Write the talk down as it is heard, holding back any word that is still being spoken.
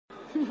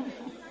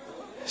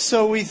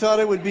So we thought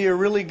it would be a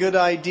really good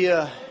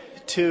idea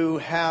to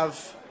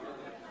have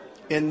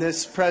in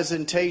this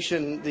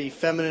presentation the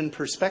feminine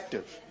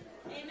perspective.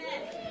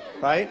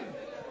 Right?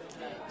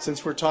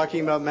 Since we're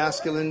talking about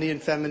masculinity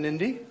and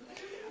femininity.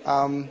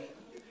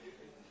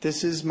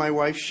 This is my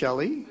wife,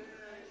 Shelley.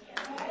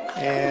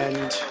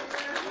 And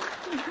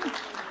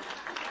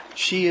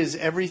she is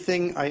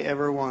everything I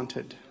ever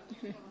wanted.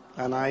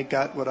 And I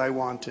got what I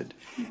wanted.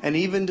 And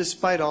even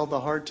despite all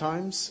the hard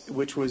times,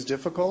 which was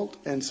difficult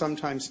and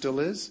sometimes still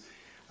is,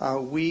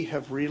 we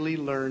have really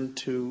learned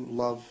to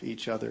love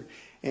each other.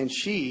 And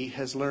she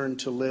has learned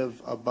to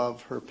live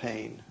above her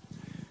pain.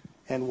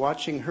 And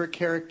watching her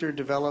character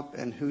develop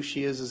and who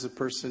she is as a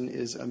person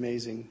is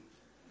amazing.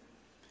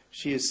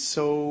 She is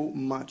so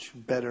much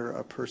better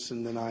a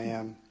person than I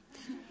am.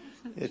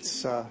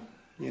 It's,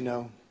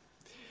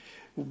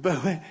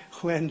 But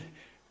when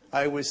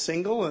I was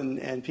single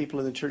and people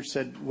in the church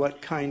said,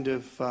 what kind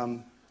of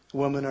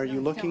woman are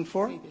you looking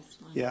for?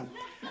 Yeah.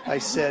 I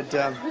said,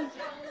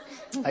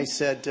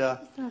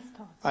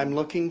 I'm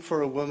looking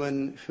for a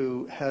woman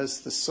who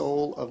has the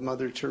soul of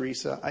Mother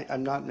Teresa.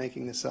 I'm not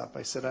making this up.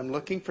 I said, I'm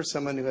looking for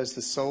someone who has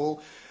the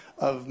soul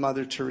of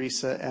Mother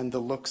Teresa and the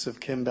looks of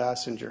Kim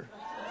Basinger.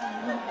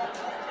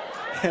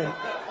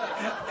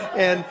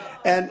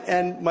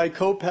 And my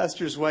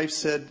co-pastor's wife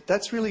said,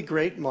 that's really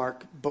great,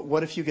 Mark, but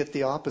what if you get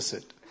the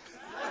opposite?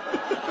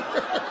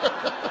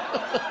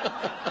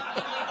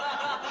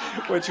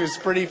 Which was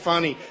pretty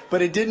funny.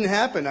 But it didn't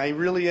happen. I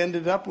really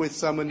ended up with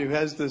someone who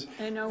has the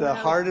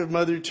heart of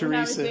Mother Teresa. When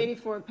I was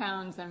 84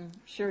 pounds, I'm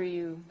sure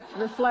you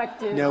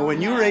reflected. No,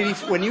 when you were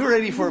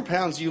 84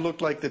 pounds, you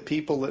looked like the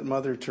people that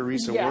Mother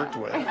Teresa worked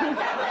with.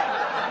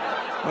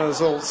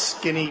 Those old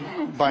skinny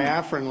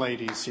Biafran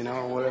ladies,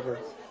 or whatever.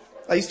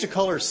 I used to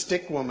call her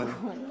Stick Woman.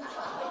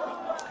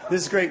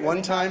 This is great.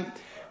 One time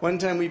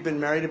we'd been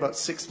married about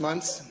 6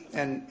 months,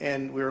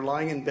 and we were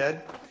lying in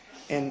bed,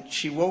 and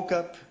she woke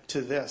up to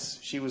this.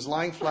 She was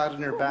lying flat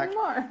on her back,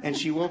 and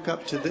she woke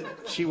up to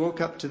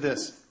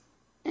this.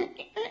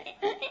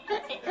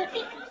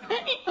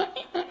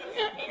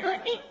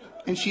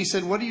 And she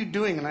said, "What are you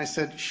doing?" And I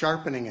said,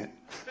 "Sharpening it."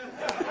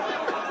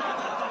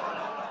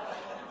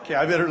 Okay,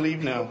 I better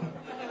leave now.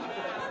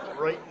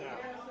 Right now.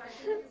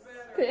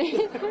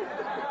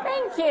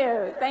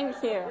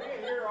 Thank you.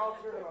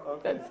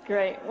 That's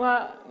great.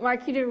 Well,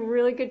 Mark, you did a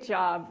really good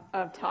job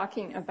of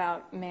talking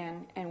about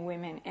men and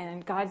women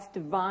and God's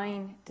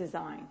divine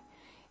design.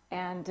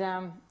 And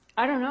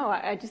I don't know,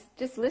 I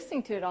just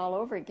listening to it all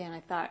over again, I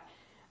thought,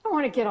 I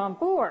want to get on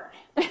board.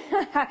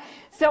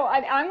 So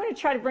I'm going to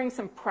try to bring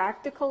some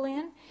practical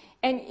in.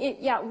 And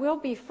it will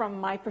be from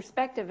my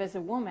perspective as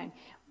a woman.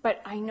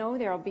 But I know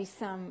there will be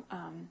some,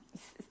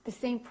 the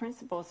same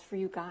principles for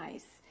you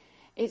guys.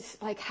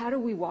 It's like, how do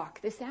we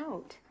walk this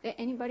out?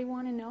 Anybody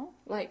want to know?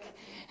 Like,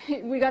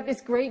 we got this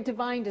great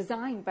divine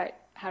design, but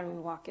how do we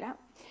walk it out?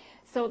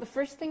 So the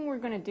first thing we're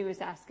going to do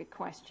is ask a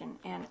question.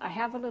 And I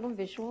have a little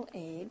visual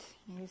aid.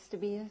 I used to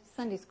be a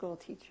Sunday school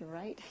teacher,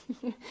 right?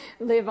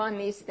 Live on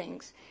these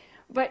things.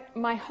 But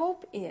my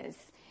hope is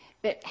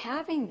that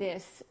having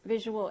this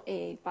visual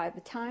aid, by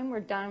the time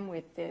we're done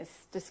with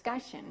this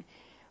discussion,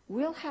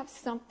 we'll have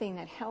something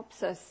that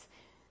helps us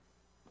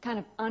kind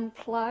of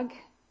unplug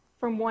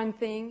from one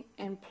thing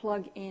and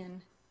plug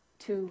in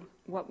to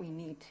what we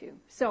need to.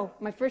 So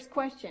my first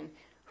question,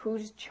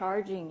 who's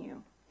charging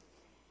you?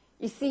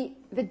 You see,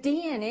 the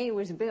DNA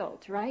was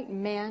built, right?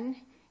 Men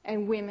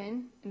and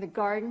women in the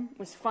garden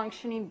was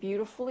functioning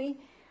beautifully.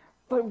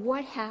 But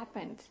what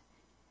happened?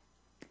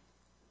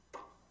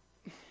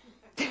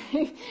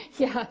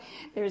 Yeah,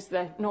 there's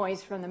the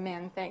noise from the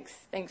men.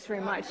 Thanks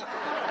very much.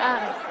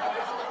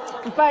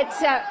 But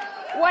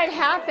what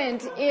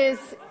happened is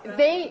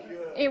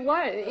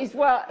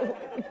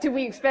do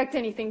we expect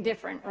anything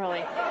different,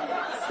 really?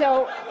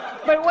 So,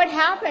 but what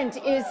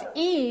happened is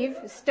Eve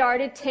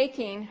started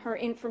taking her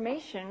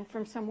information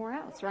from somewhere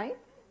else, right?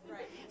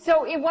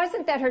 So it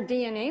wasn't that her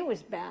DNA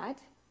was bad,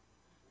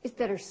 it's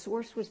that her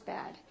source was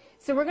bad.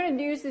 So we're going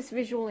to use this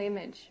visual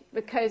image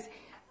because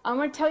I'm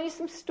going to tell you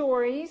some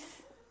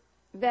stories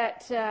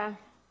that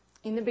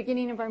in the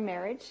beginning of our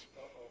marriage,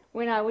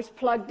 when I was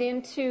plugged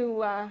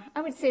into,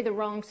 I would say, the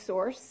wrong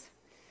source,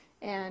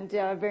 and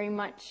very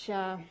much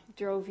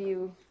drove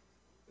you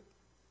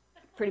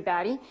pretty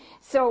batty.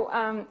 So,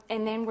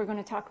 and then we're going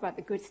to talk about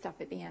the good stuff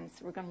at the end,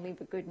 so we're going to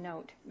leave a good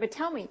note. But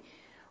tell me,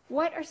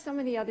 what are some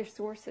of the other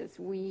sources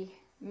we,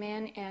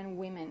 men and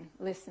women,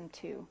 listen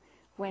to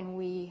when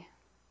we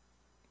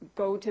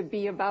go to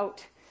be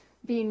about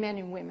being men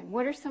and women?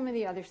 What are some of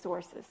the other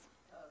sources?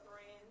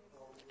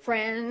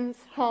 Friends,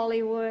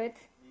 Hollywood,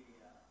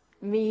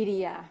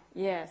 media,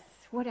 yes.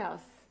 What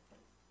else?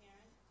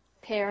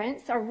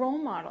 Parents are role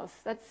models.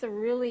 That's a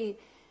really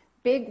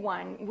big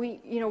one.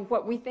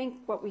 What we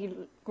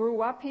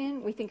grew up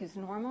in, we think is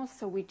normal,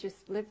 so we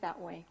just live that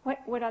way.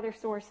 What other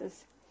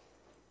sources?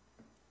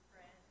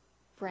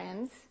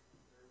 Friends.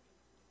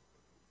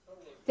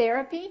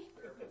 Therapy?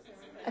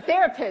 A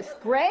therapist.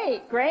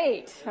 Great.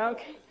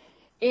 Okay.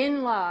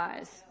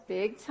 In-laws,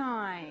 big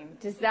time.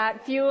 Does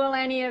that fuel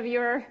any of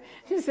your,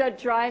 does that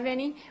drive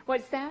any?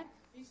 What's that?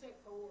 He said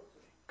co-workers.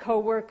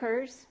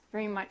 Co-workers,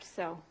 very much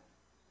so.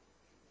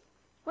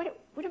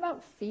 What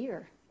about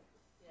fear?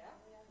 Yeah.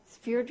 Does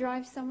fear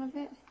drive some of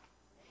it?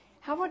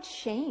 How about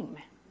shame?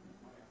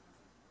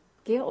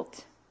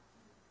 Guilt?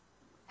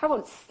 How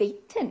about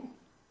Satan?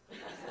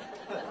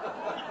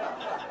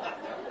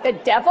 The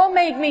devil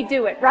made me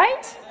do it,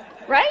 right?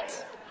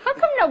 Right? How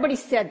come nobody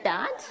said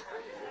that?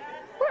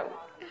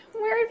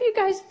 Where have you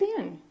guys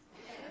been?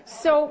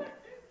 So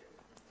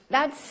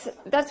that's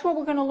what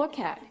we're going to look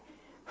at.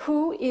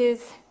 Who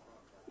is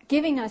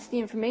giving us the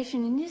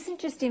information? And it isn't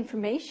just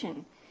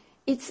information.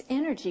 It's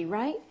energy,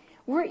 right?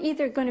 We're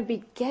either going to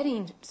be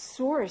getting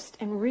sourced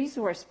and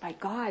resourced by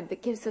God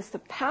that gives us the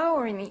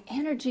power and the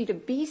energy to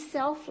be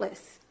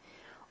selfless,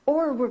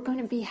 or we're going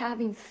to be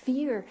having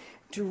fear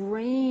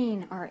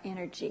drain our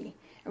energy.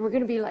 And we're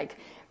going to be like,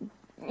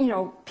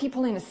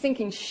 people in a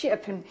sinking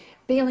ship and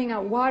bailing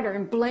out water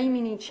and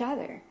blaming each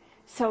other.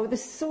 So the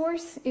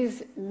source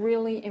is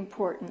really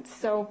important.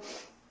 So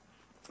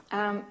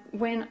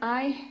when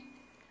I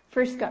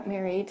first got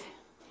married,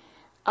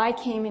 I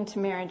came into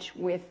marriage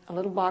with a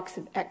little box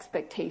of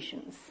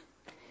expectations.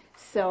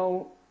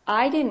 So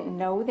I didn't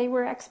know they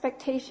were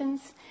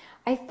expectations.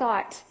 I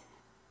thought,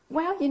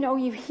 well,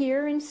 you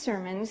hear in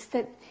sermons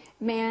that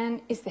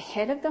man is the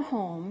head of the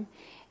home,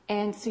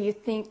 and so you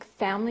think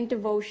family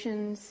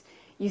devotions,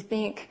 you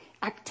think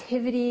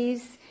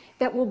activities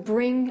that will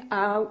bring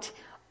out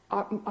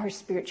our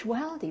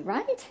spirituality,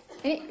 right?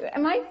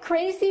 Am I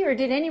crazy, or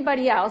did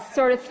anybody else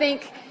sort of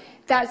think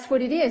that's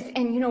what it is?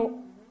 And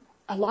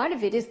a lot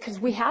of it is because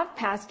we have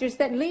pastors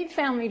that lead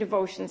family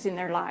devotions in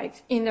their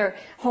lives, in their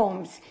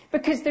homes,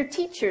 because they're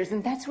teachers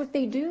and that's what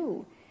they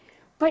do.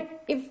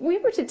 But if we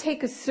were to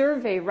take a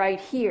survey right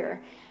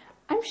here,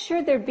 I'm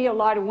sure there'd be a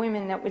lot of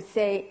women that would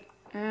say,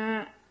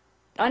 doesn't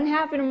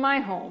happen in my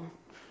home.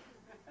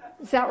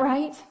 Is that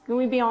right? Can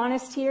we be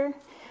honest here?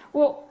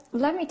 Well,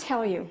 let me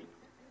tell you,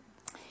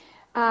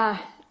 a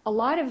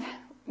lot of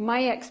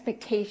my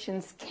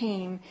expectations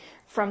came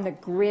from the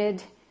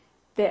grid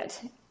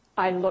that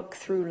I look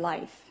through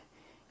life.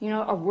 A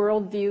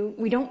worldview.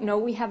 We don't know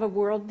we have a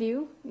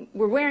worldview.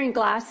 We're wearing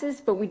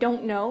glasses, but we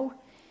don't know.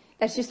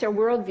 That's just our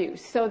worldview.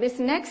 So this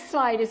next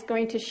slide is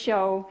going to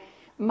show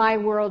my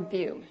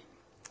worldview.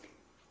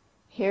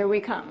 Here we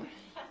come.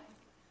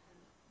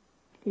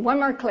 One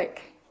more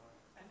click.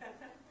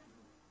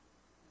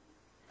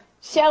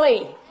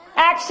 Shelley,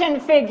 action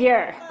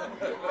figure.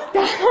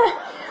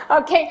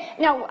 Okay,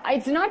 now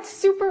it's not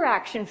super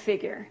action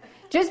figure.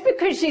 Just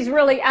because she's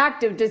really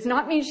active does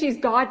not mean she's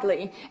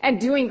godly and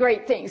doing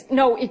great things.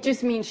 No, it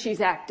just means she's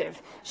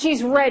active.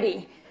 She's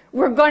ready.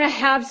 We're going to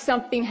have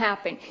something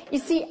happen. You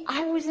see,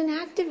 I was an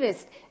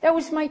activist. That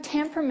was my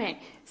temperament.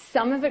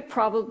 Some of it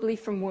probably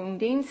from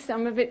wounding.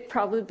 Some of it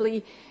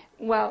probably,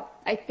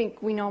 I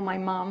think we know my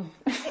mom.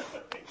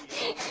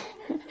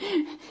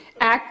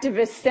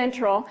 Activist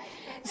central.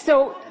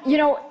 So,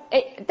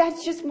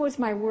 that just was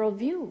my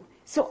worldview.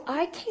 So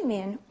I came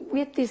in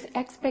with these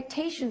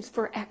expectations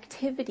for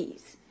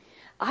activities.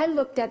 I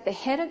looked at the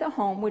head of the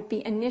home would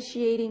be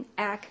initiating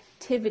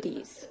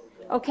activities.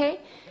 Okay?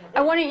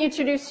 I want to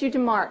introduce you to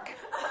Mark.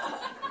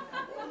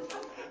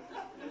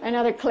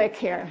 Another click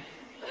here.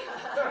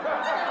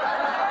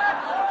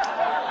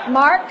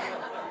 Mark,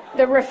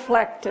 the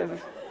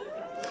reflective.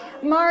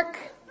 Mark,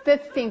 the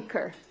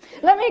thinker.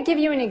 Let me give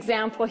you an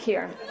example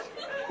here.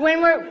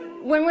 When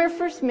we're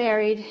first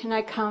married and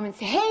I come and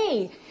say,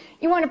 hey,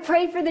 you want to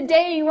pray for the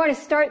day? You want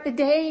to start the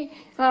day?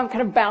 Well, I'm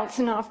kind of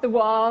bouncing off the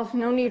wall.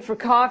 No need for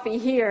coffee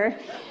here.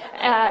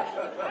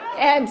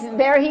 And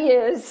there he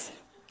is.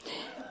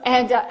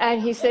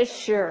 And he says,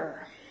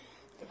 sure.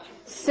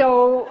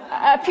 So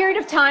a period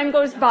of time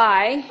goes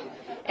by,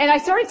 and I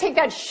sort of take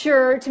that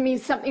sure to mean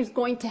something's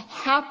going to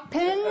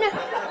happen.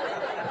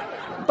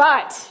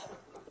 But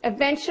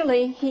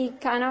eventually he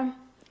kind of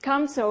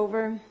comes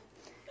over,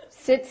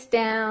 sits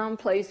down,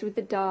 plays with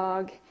the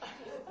dog,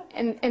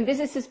 and this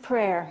is his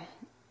prayer.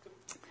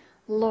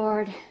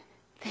 Lord,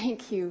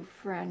 thank you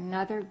for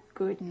another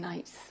good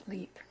night's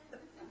sleep.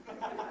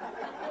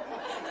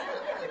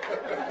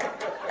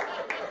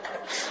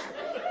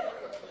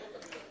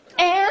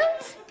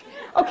 And,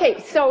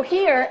 okay, so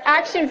here,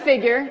 action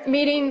figure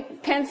meeting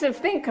pensive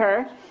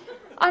thinker.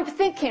 I'm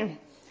thinking,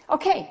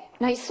 okay,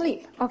 night's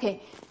sleep.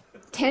 Okay,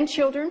 10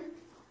 children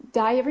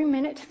die every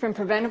minute from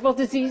preventable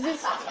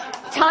diseases.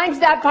 Times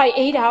that by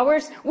 8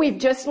 hours, we've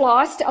just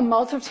lost a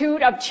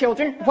multitude of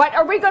children. What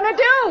are we going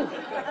to do?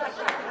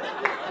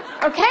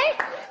 Okay?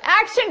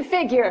 Action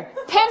figure,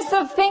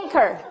 pensive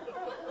thinker.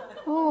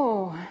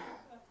 Oh,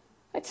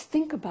 let's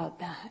think about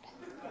that.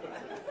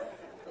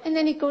 And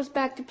then he goes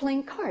back to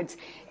playing cards.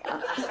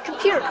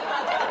 Computer.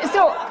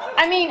 So,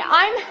 I mean,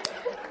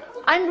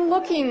 I'm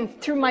looking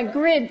through my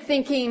grid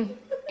thinking,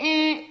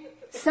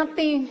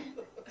 something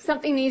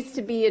needs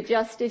to be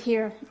adjusted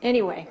here.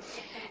 Anyway,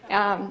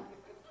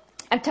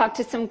 I've talked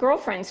to some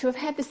girlfriends who have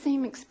had the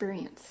same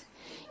experience.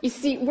 You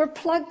see, we're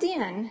plugged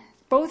in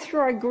both through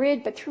our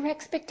grid, but through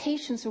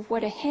expectations of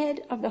what a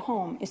head of the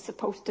home is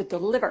supposed to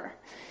deliver.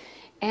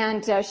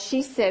 And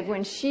she said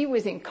when she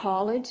was in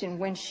college and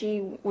when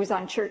she was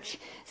on church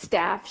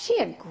staff, she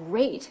had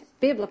great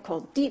biblical,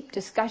 deep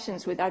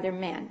discussions with other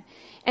men.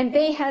 And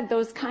they had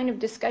those kind of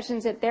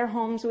discussions at their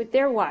homes with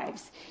their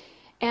wives.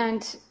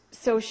 And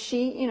so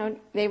she,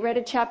 they read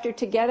a chapter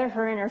together,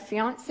 her and her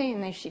fiance,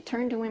 and then she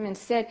turned to him and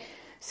said,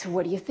 "So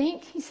what do you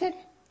think?" He said,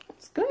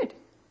 "It's good."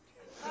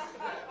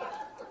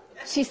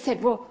 She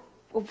said, well,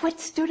 what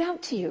stood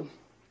out to you?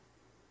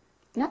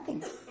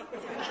 Nothing.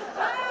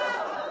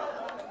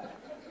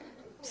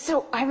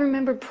 So I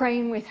remember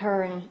praying with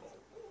her, and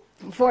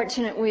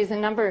fortunately it was a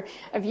number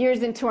of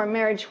years into our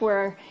marriage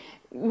where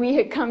we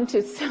had come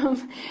to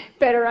some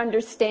better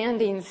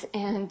understandings.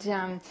 And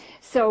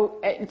so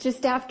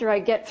just after I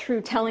get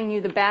through telling you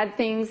the bad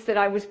things that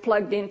I was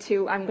plugged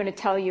into, I'm going to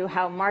tell you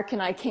how Mark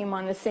and I came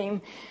on the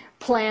same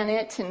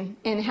planet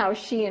and how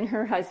she and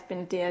her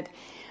husband did.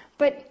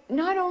 But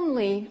not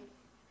only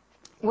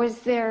was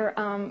there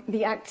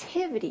the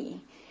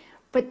activity,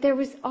 but there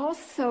was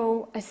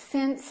also a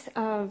sense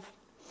of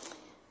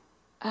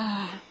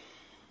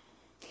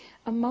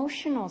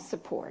emotional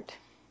support.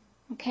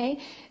 Okay?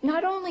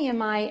 Not only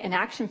am I an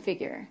action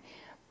figure,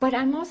 but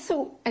I'm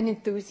also an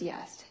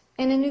enthusiast.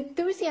 And an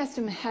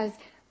enthusiasm has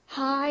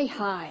high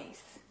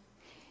highs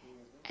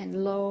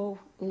and low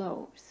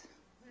lows.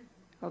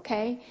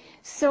 Okay?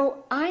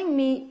 So I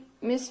meet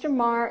Mr.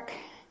 Mark.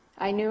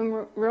 I knew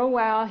him real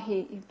well.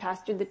 He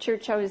pastored the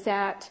church I was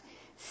at,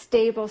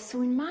 stable.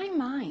 So in my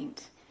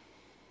mind,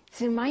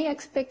 so my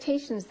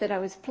expectations that I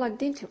was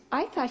plugged into,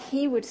 I thought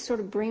he would sort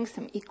of bring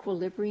some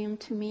equilibrium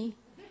to me.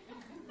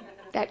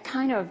 That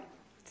kind of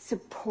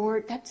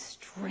support, that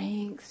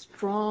strength,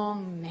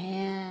 strong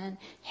man,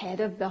 head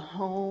of the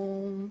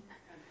home.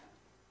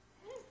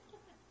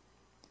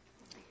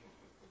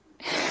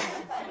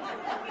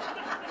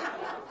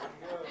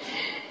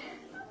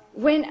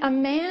 When a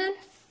man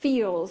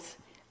feels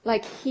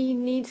like he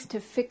needs to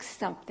fix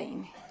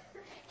something,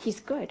 he's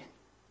good.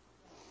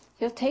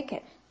 He'll take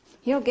it.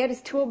 He'll get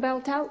his tool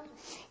belt out.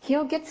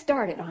 He'll get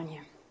started on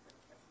you.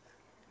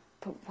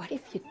 But what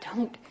if you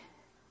don't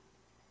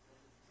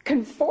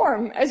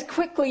conform as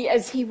quickly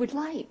as he would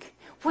like?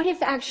 What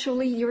if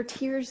actually your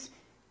tears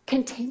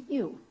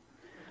continue?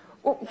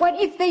 What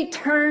if they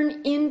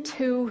turn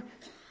into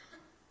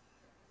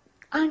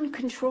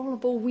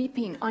uncontrollable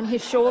weeping on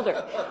his shoulder?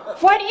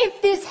 What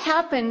if this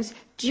happens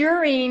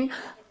during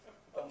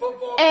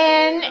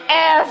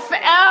NFL,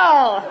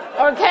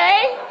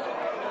 okay?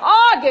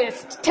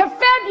 August to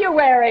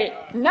February,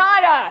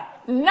 nada,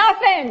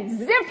 nothing,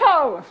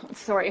 zippo.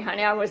 Sorry,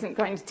 honey, I wasn't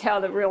going to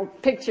tell the real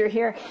picture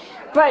here.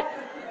 But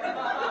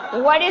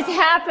what is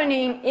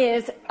happening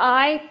is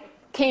I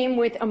came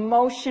with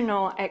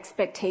emotional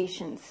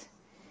expectations.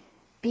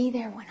 Be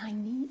there when I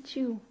need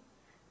you.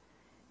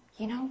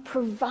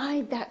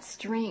 Provide that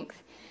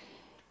strength.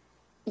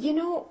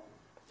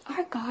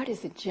 Our God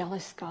is a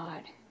jealous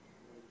God.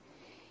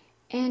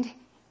 And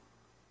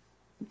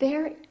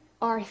there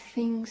are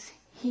things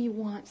he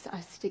wants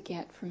us to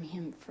get from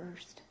him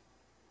first.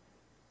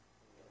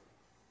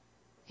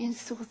 And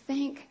so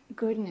thank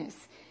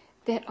goodness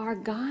that our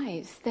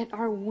guys, that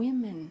our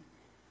women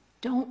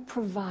don't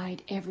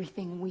provide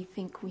everything we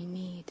think we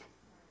need.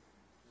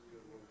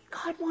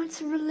 God wants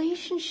a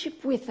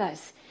relationship with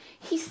us.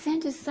 He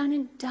sent his son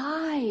and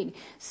died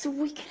so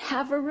we could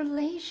have a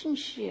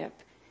relationship.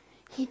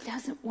 He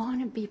doesn't want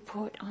to be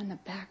put on the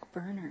back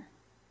burner.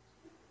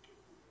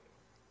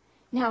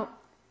 Now,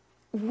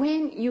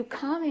 when you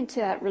come into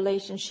that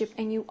relationship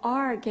and you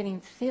are getting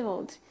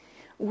filled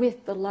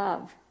with the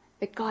love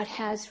that God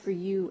has for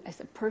you as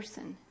a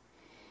person,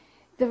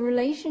 the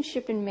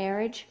relationship in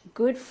marriage,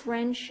 good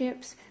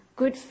friendships,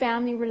 good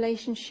family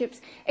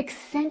relationships,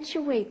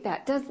 accentuate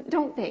that,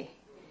 don't they?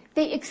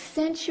 They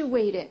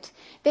accentuate it.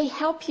 They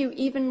help you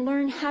even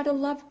learn how to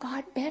love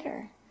God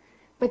better.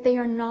 But they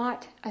are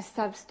not a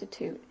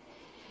substitute.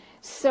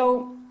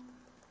 So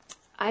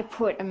I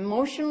put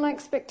emotional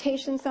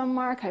expectations on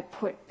Mark. I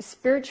put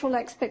spiritual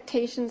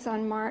expectations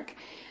on Mark.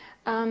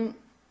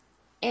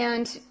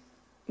 And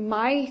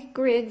my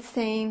grid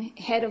saying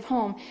head of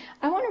home.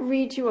 I want to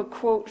read you a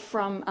quote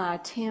from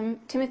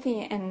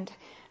Timothy and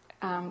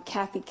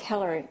Kathy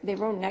Keller. They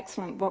wrote an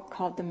excellent book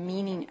called The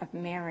Meaning of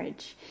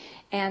Marriage.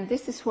 And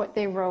this is what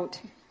they wrote.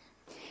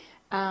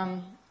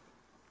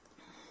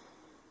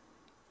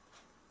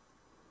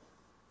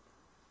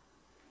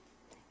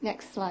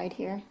 Next slide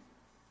here.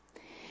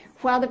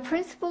 While the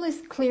principle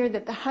is clear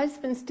that the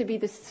husband's to be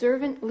the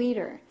servant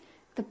leader,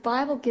 the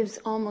Bible gives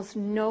almost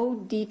no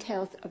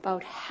details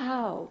about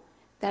how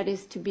that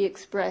is to be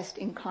expressed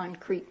in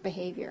concrete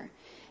behavior.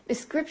 The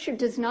scripture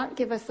does not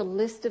give us a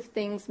list of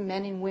things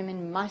men and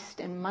women must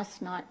and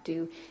must not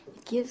do.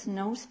 It gives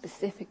no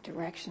specific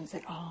directions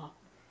at all.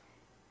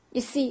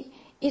 You see,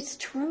 it's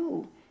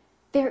true.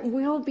 There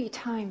will be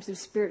times of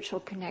spiritual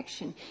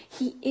connection.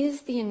 He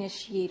is the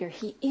initiator.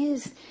 He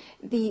is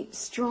the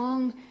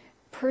strong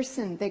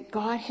person that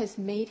God has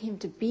made him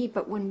to be.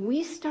 But when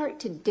we start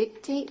to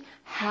dictate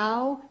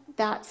how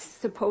that's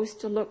supposed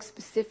to look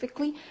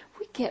specifically,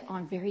 we get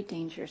on very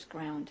dangerous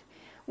ground.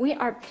 We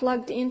are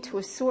plugged into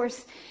a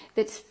source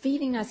that's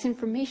feeding us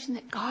information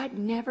that God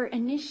never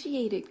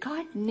initiated.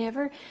 God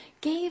never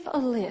gave a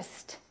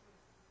list.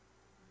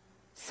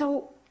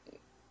 So,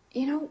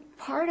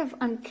 part of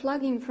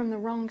unplugging from the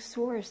wrong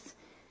source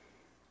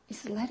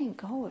is letting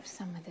go of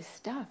some of this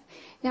stuff.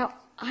 Now,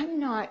 I'm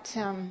not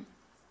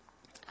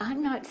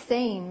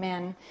saying,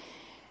 men,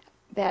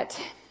 that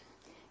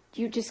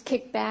you just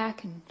kick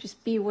back and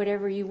just be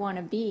whatever you want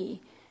to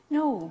be.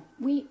 No,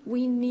 we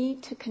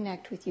need to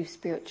connect with you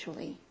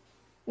spiritually.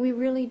 We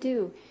really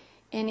do.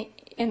 And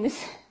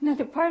this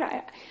another part,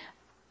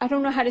 I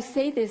don't know how to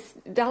say this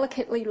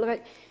delicately,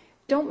 but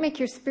don't make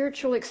your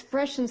spiritual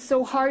expression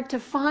so hard to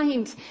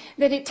find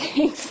that it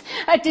takes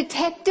a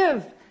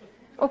detective.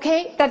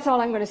 Okay? That's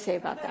all I'm going to say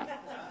about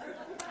that.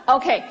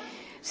 Okay.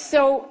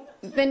 So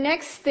the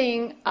next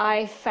thing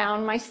I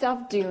found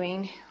myself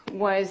doing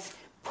was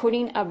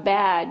putting a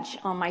badge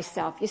on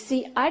myself. You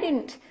see, I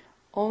didn't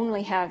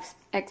only have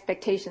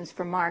expectations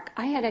for Mark.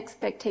 I had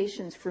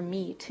expectations for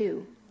me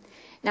too.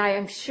 Now,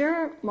 I'm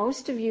sure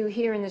most of you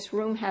here in this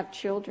room have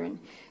children,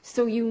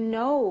 so you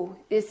know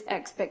this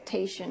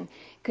expectation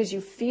because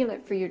you feel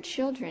it for your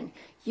children.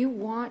 You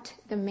want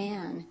the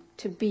man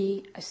to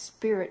be a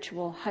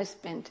spiritual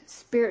husband,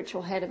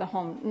 spiritual head of the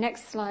home.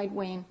 Next slide,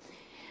 Wayne.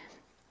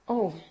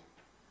 Oh,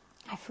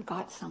 I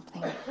forgot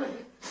something.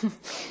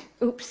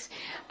 Oops.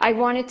 I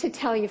wanted to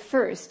tell you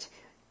first,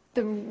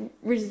 the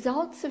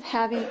results of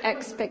having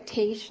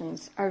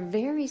expectations are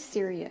very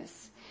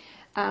serious.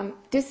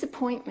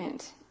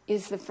 Disappointment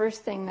is the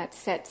first thing that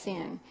sets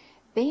in.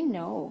 They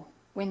know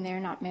when they're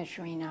not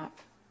measuring up,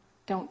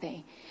 don't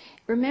they?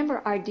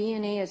 Remember, our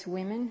DNA as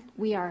women,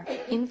 we are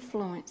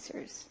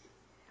influencers.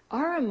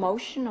 Our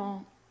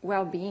emotional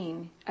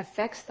well-being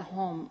affects the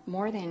home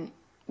more than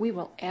we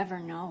will ever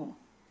know.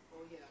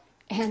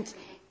 And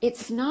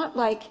it's not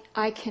like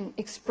I can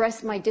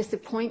express my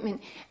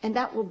disappointment and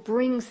that will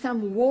bring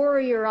some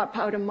warrior up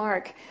out of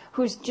Mark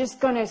who's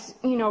just going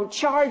to,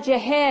 charge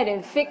ahead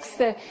and fix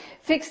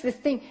this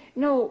thing.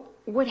 No,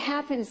 what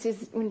happens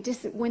is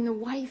when the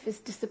wife is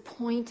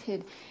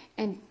disappointed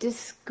and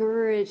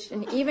discouraged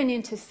and even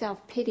into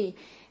self-pity,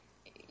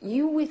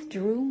 you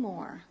withdrew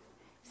more.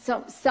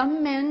 So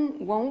some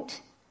men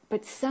won't,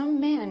 but some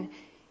men,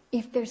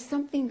 if there's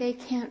something they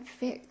can't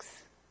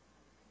fix,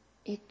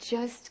 it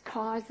just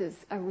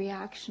causes a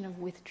reaction of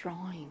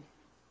withdrawing.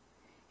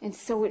 And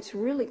so it's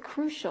really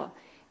crucial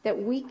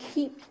that we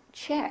keep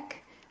checking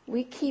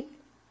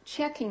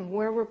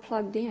where we're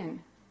plugged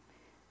in,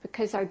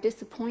 because our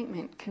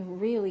disappointment can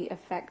really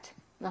affect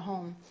the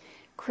home.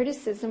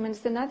 Criticism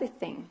is another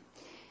thing.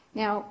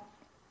 Now,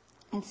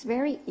 it's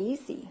very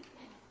easy.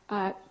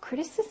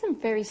 Criticism,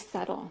 very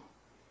subtle.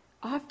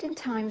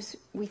 Oftentimes,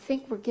 we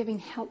think we're giving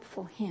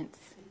helpful hints.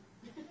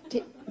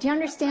 Do you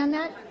understand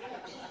that?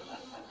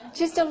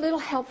 Just a little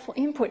helpful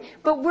input.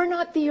 But we're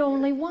not the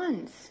only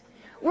ones.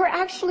 We're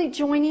actually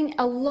joining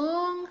a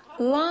long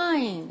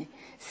line,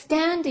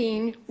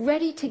 standing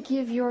ready to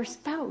give your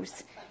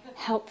spouse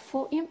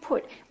helpful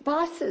input.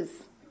 Bosses,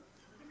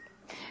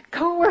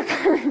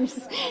 co-workers,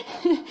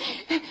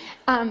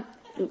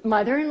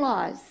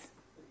 mother-in-laws,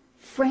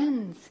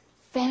 friends,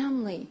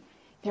 family,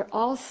 they're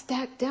all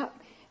stacked up.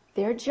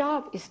 Their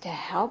job is to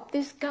help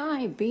this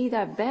guy be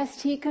the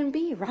best he can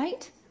be,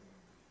 right?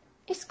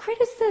 It's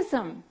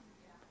criticism,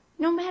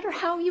 no matter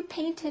how you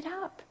paint it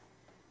up.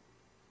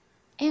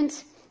 And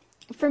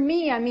for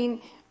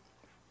me,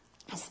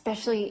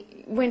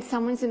 especially when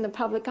someone's in the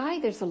public eye,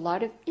 there's a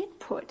lot of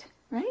input,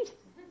 right?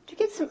 Do you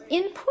get some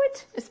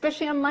input,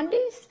 especially on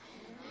Mondays?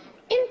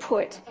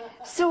 Input.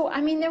 So,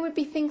 there would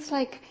be things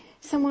like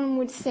someone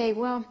would say,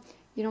 well,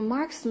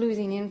 Mark's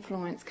losing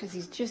influence because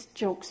he just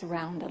jokes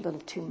around a little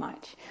too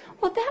much.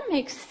 Well, that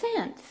makes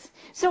sense.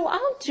 So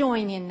I'll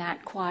join in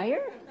that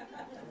choir.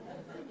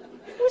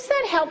 Was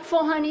that helpful,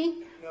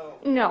 honey?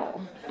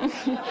 No.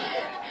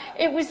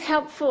 It was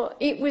helpful.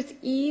 It was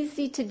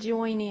easy to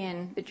join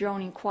in the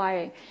droning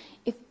choir.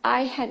 If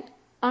I had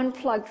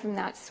unplugged from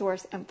that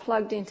source and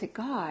plugged into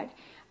God,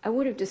 I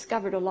would have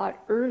discovered a lot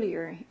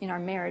earlier in our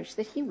marriage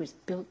that he was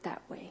built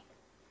that way.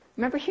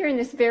 Remember here in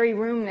this very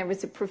room, there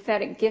was a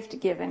prophetic gift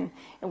given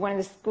at one of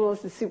the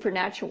schools, the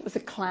supernatural. It was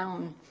a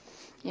clown.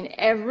 And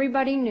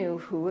everybody knew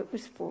who it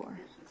was for.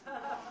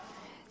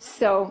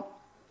 So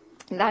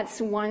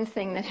that's one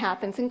thing that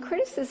happens. And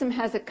criticism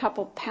has a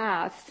couple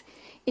paths.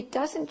 It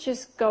doesn't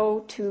just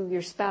go to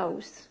your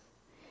spouse.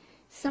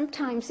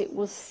 Sometimes it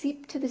will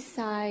seep to the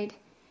side,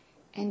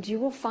 and you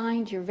will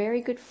find your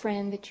very good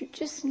friend that you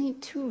just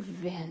need to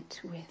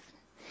vent with.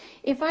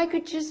 If I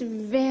could just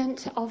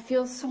vent, I'll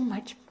feel so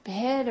much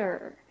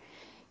better.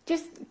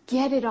 Just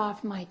get it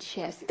off my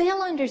chest.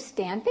 They'll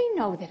understand. They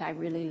know that I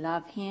really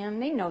love him.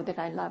 They know that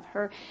I love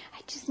her. I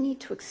just need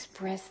to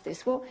express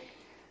this. Well,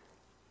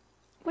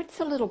 what's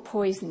a little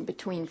poison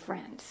between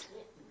friends?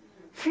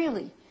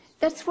 Really,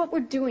 that's what we're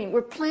doing.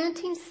 We're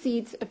planting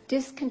seeds of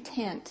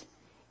discontent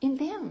in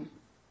them.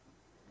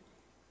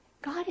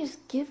 God has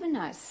given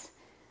us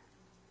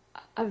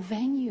a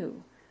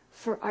venue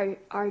for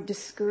our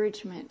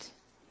discouragement.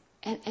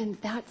 And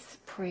that's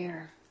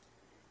prayer.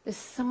 The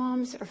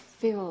Psalms are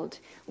filled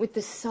with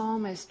the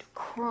psalmist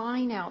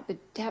crying out the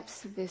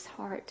depths of his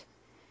heart.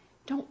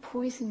 Don't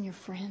poison your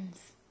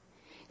friends.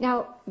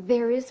 Now,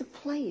 there is a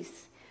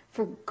place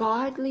for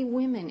godly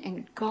women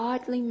and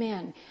godly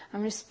men. I'm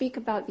going to speak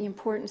about the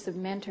importance of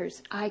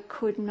mentors. I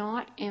could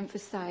not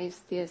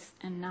emphasize this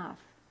enough.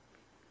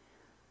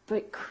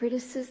 But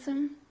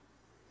criticism,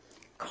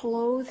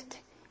 clothed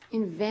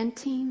in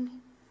venting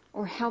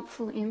or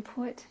helpful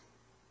input,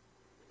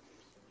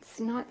 it's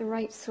not the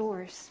right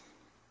source.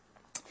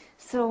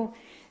 So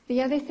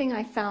the other thing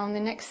I found, the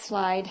next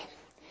slide,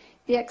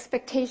 the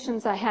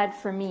expectations I had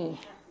for me.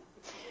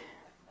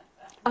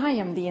 I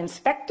am the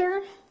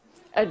inspector,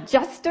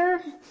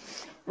 adjuster,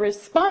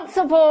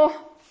 responsible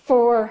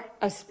for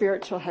a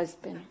spiritual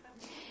husband.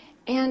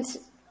 And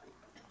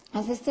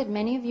as I said,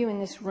 many of you in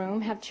this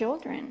room have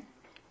children.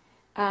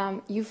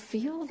 You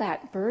feel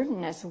that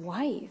burden as a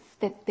wife,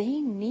 that they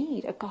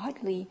need a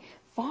godly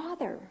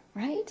father,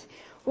 right?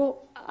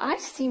 Well, I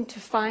seem to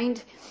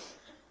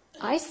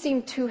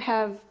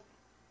have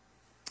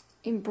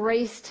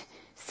embraced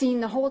seeing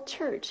the whole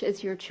church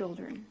as your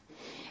children.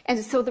 And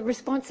so the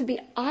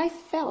responsibility I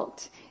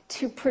felt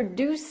to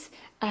produce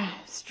a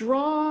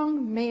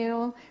strong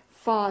male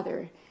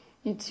father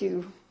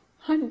into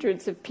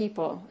hundreds of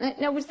people.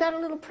 Now, was that a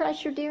little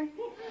pressure, dear?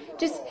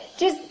 Just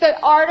the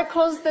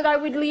articles that I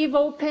would leave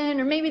open,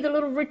 or maybe the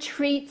little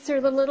retreats or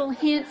the little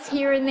hints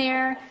here and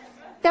there.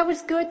 That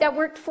was good? That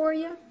worked for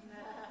you?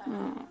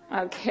 Oh,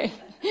 okay.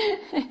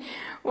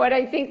 What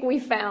I think we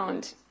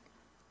found,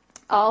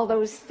 all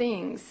those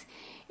things,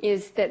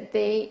 is that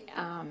they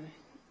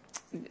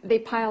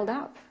piled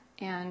up.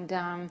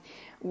 And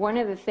one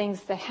of the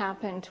things that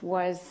happened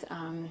was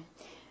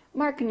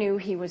Mark knew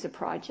he was a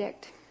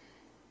project.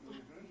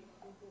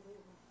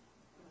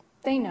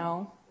 They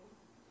know.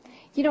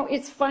 You know,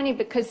 it's funny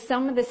because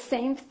some of the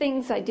same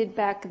things I did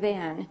back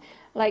then,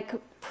 like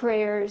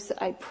prayers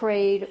I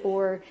prayed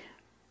or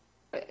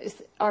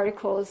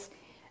articles,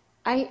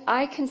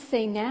 I can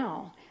say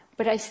now,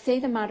 but I say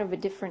them out of a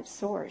different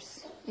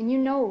source. And you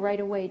know right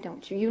away,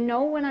 don't you? You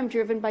know when I'm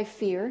driven by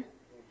fear.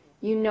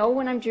 You know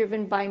when I'm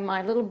driven by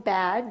my little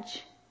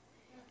badge.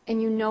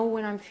 And you know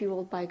when I'm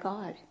fueled by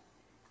God.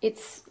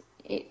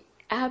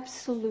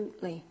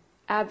 Absolutely.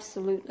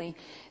 Absolutely.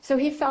 So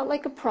he felt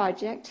like a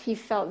project. He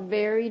felt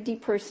very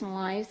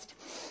depersonalized.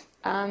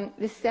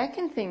 The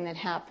second thing that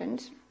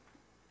happened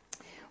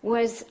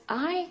was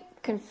I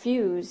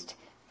confused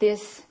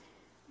this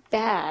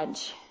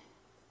badge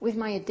with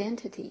my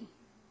identity.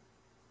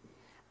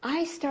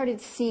 I started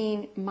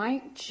seeing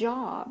my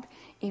job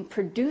in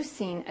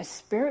producing a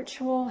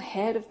spiritual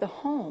head of the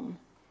home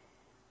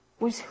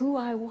was who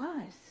I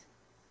was.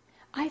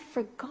 I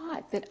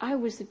forgot that I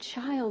was a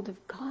child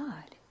of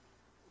God.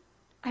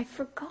 I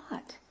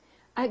forgot.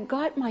 I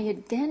got my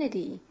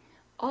identity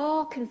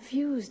all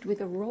confused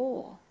with a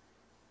role.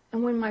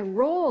 And when my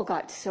role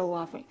got so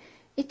off,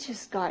 it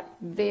just got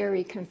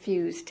very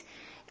confused.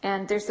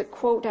 And there's a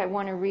quote I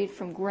want to read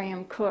from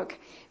Graham Cook,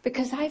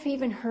 because I've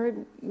even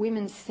heard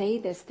women say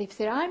this. They've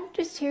said, I'm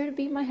just here to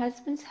be my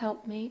husband's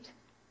helpmate.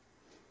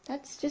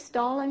 That's just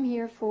all I'm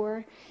here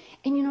for.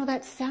 And you know,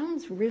 that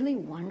sounds really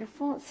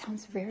wonderful. It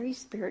sounds very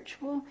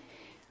spiritual.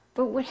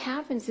 But what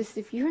happens is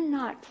if you're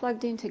not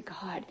plugged into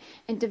God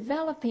and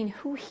developing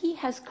who He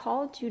has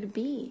called you to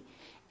be,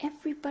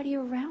 everybody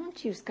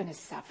around you is going to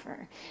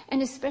suffer.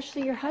 And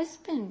especially your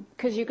husband,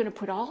 because you're going to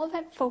put all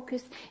that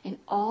focus and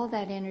all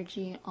that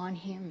energy on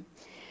him.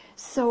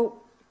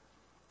 So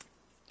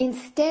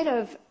instead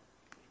of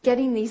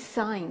getting these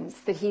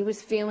signs that he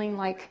was feeling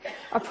like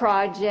a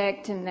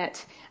project and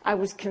that I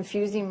was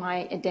confusing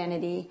my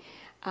identity,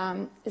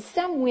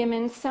 some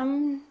women,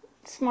 some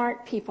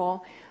smart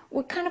people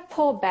would kind of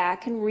pull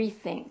back and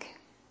rethink.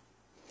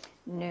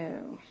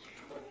 No.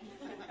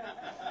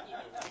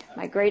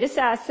 My greatest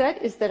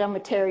asset is that I'm a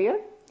terrier,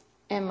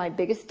 and my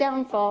biggest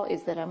downfall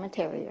is that I'm a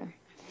terrier.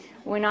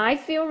 When I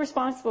feel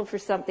responsible for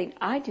something,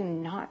 I do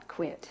not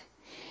quit.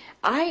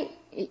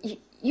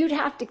 You'd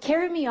have to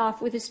carry me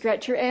off with a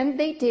stretcher, and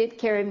they did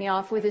carry me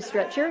off with a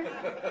stretcher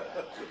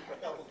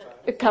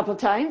a couple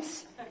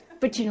times.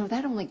 But you know,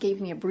 that only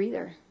gave me a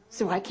breather,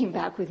 so I came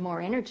back with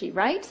more energy,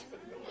 right?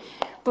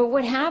 But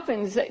what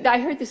happens, I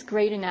heard this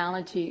great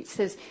analogy. It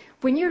says,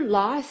 when you're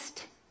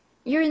lost,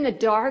 you're in the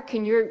dark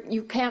and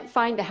you can't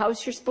find the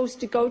house you're supposed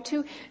to go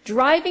to,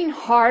 driving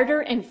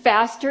harder and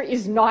faster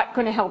is not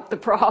going to help the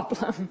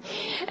problem.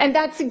 And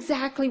that's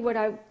exactly what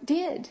I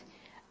did.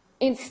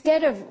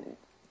 Instead of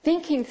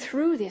thinking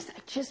through this,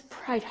 I just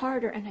tried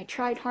harder and I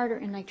tried harder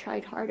and I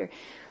tried harder.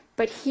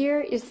 But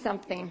here is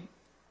something,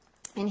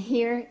 and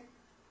here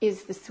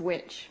is the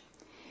switch.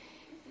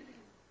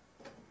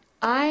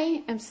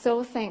 I am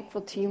so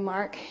thankful to you,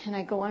 Mark, and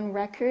I go on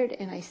record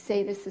and I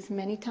say this as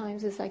many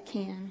times as I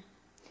can.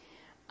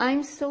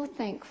 I'm so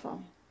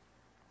thankful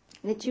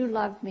that you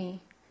love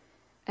me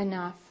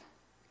enough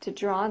to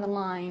draw the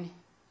line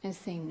and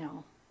say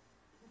no.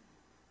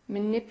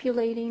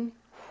 Manipulating,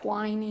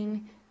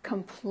 whining,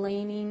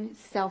 complaining,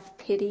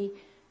 self-pity.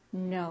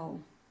 No.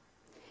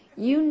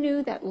 You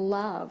knew that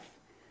love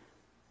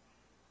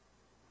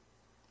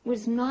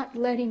was not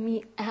letting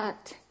me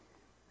act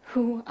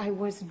who I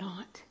was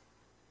not.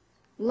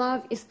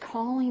 Love is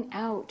calling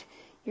out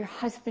your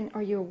husband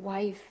or your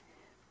wife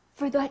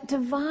for that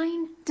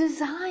divine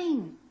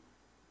design,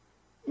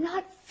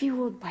 not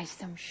fueled by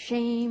some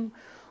shame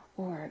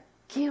or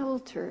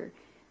guilt or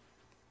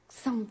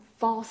some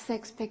false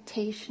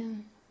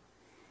expectation.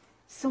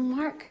 So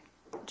Mark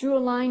drew a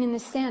line in the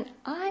sand.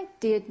 I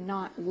did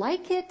not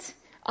like it.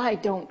 I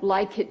don't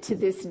like it to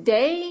this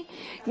day.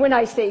 When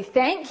I say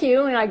thank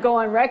you, and I go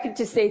on record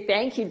to say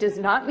thank you, does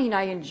not mean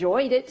I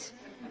enjoyed it.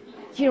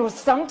 You know,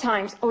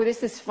 sometimes,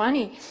 this is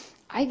funny.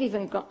 I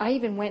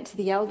even went to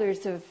the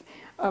elders of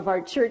our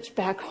church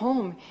back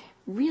home,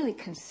 really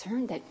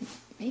concerned that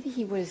maybe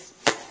he was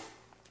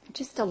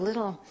just a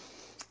little,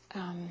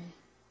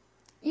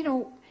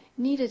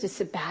 needed a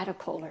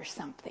sabbatical or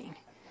something.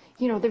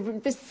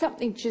 There's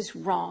something just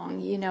wrong.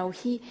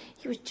 He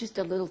was just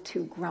a little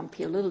too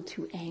grumpy, a little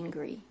too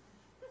angry.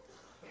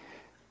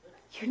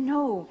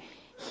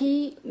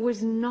 He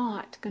was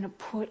not going to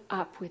put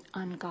up with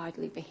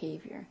ungodly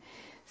behavior.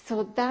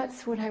 So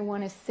that's what I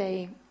want to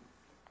say.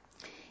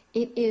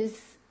 It is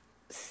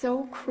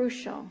so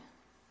crucial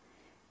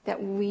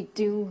that we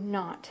do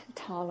not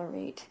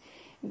tolerate.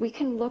 We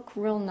can look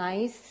real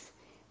nice,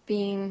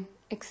 being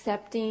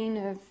accepting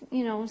of,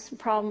 some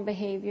problem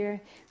behavior,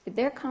 but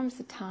there comes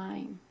a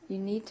time you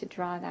need to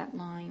draw that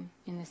line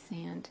in the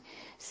sand.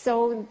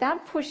 So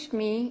that pushed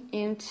me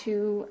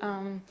into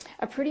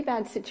a pretty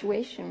bad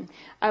situation.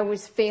 I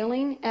was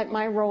failing at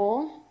my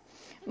role.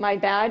 My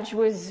badge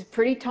was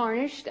pretty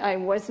tarnished. I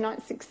was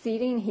not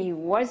succeeding. He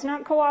was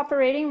not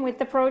cooperating with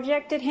the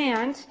project at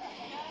hand.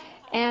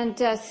 And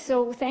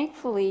so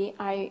thankfully,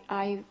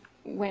 I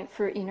went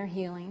for inner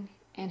healing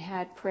and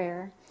had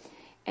prayer.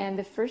 And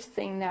the first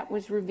thing that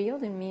was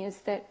revealed in me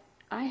is that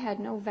I had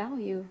no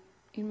value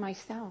in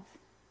myself.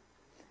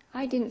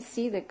 I didn't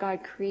see that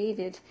God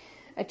created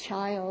a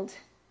child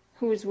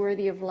who was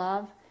worthy of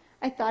love.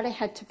 I thought I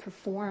had to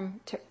perform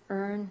to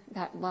earn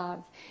that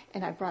love.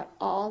 And I brought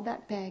all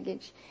that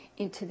baggage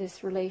into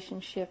this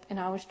relationship, and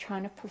I was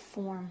trying to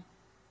perform.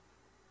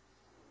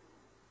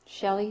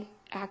 Shelley,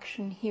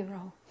 action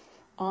hero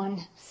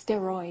on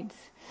steroids.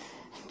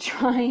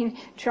 Trying.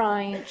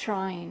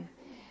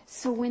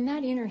 So when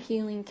that inner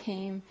healing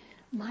came,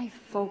 my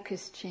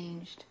focus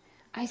changed.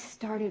 I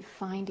started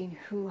finding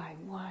who I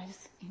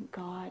was in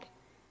God.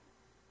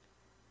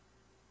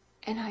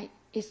 And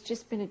it's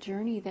just been a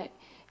journey that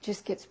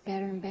just gets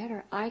better and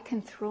better. I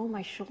can throw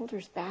my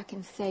shoulders back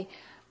and say,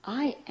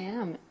 I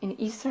am, in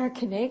Isar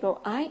Kanego,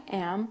 I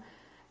am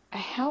a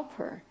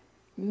helper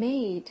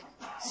made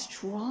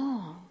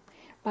strong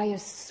by a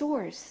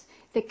source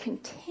that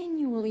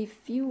continually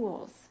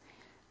fuels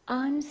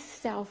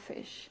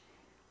unselfish,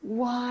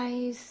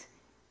 wise,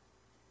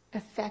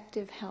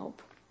 effective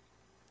help.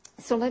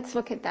 So let's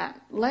look at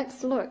that.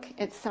 Let's look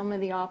at some of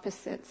the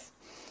opposites.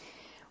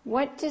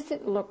 What does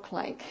it look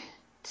like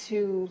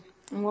to,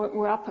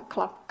 we're up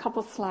a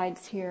couple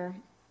slides here.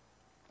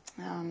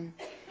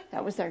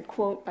 That was our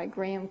quote by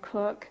Graham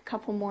Cook. A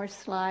couple more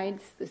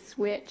slides, the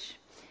switch.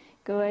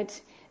 Good.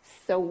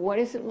 So what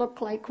does it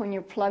look like when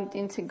you're plugged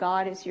into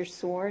God as your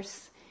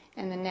source?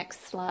 And the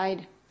next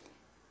slide,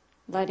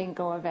 letting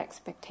go of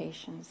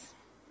expectations.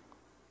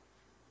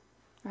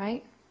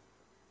 Right?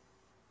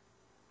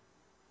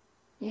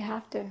 You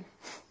have to.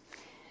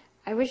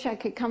 I wish I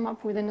could come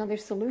up with another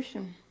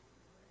solution.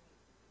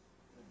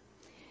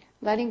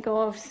 Letting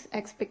go of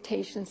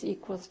expectations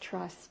equals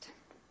trust.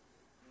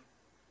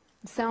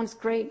 It sounds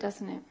great,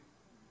 doesn't it?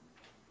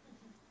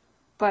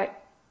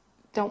 But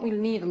don't we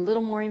need a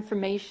little more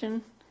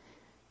information?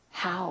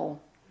 How?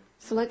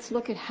 So let's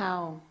look at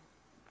how.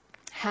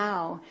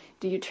 How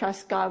do you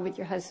trust God with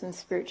your husband's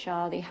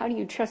spirituality? How do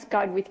you trust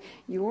God with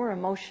your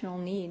emotional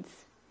needs?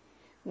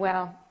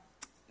 Well,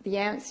 the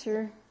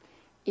answer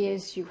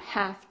is you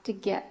have to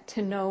get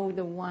to know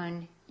the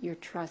one you're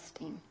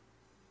trusting.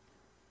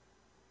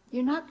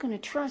 You're not going to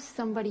trust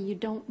somebody you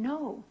don't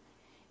know.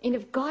 And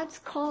if God's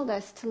called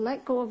us to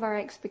let go of our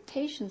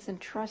expectations and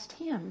trust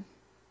Him,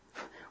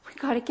 we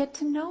got to get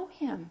to know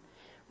Him.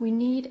 We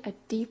need a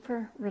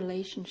deeper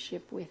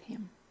relationship with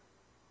Him.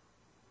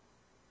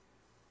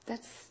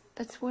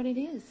 That's what it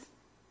is.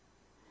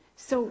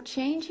 So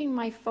changing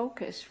my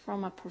focus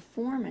from a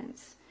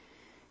performance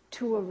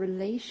to a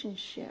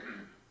relationship,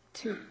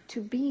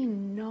 to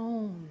being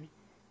known,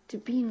 to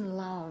being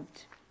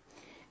loved.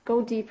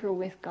 Go deeper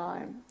with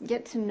God.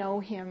 Get to know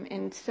Him.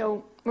 And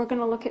so we're going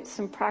to look at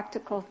some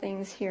practical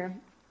things here.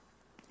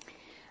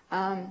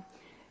 And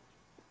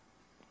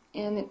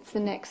it's the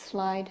next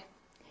slide.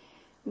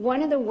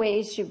 One of the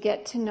ways you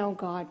get to know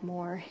God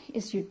more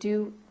is you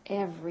do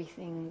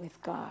everything with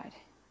God.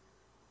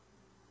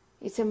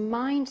 It's a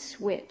mind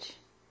switch.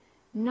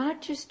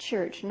 Not just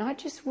church, not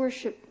just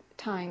worship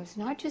times,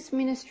 not just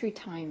ministry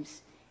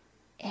times.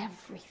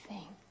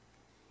 Everything.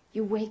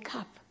 You wake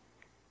up.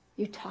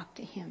 You talk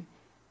to Him.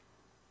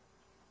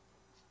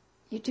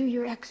 You do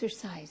your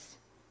exercise.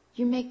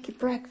 You make your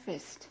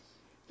breakfast.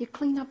 You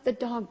clean up the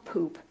dog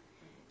poop.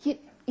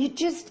 You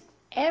just,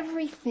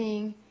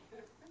 everything.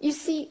 You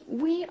see,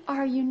 we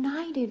are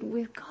united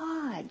with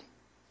God.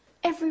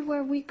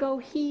 Everywhere we go,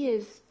 He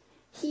is.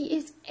 He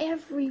is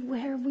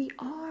everywhere we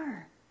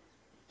are.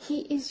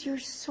 He is your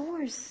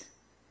source.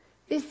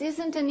 This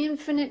isn't an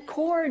infinite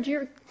chord.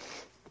 You're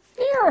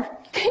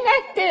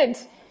connected.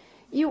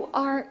 You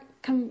are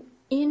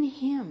in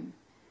Him.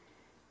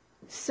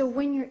 So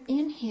when you're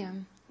in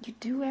Him, you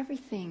do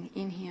everything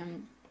in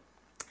Him.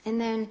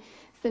 And then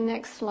the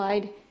next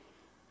slide,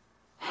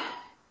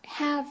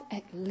 have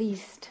at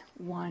least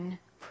one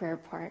prayer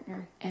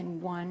partner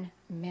and one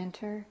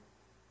mentor.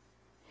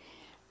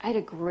 I had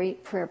a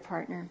great prayer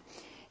partner.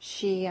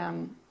 She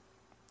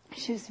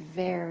was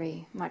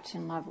very much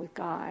in love with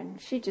God.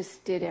 She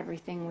just did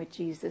everything with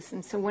Jesus.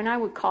 And so when I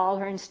would call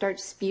her and start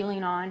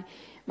spieling on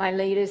my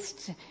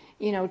latest,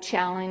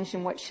 challenge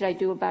and what should I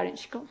do about it,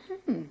 she'd go,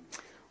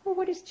 well,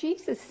 what is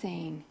Jesus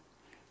saying?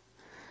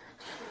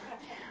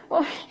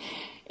 Well,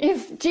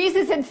 if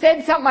Jesus had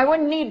said something, I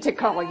wouldn't need to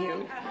call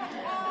you.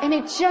 And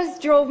it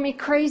just drove me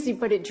crazy,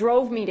 but it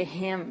drove me to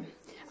Him.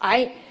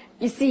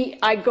 You see,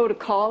 I'd go to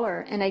call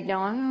her and I'd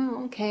know,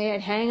 oh, okay,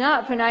 I'd hang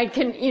up and I'd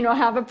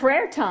have a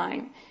prayer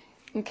time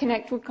and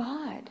connect with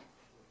God.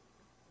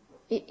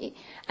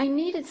 I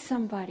needed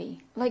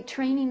somebody like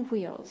training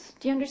wheels.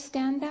 Do you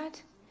understand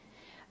that?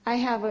 I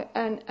have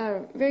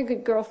a very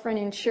good girlfriend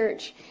in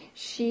church.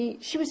 She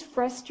was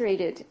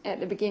frustrated at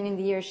the beginning of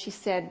the year. She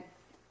said,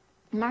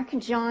 Mark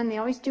and John, they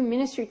always do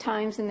ministry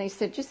times, and they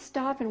said, just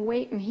stop and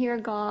wait and hear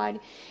God.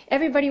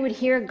 Everybody would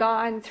hear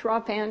God and throw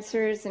up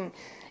answers, and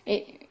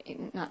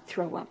not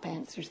throw up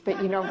answers, but,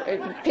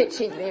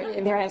 pitching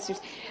their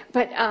answers.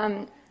 But,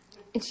 and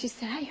she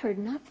said, I heard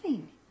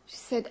nothing. She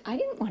said, I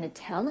didn't want to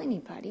tell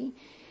anybody.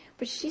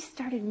 But she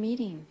started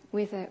meeting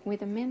with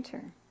a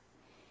mentor.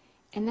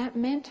 And that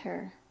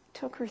mentor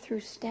took her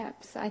through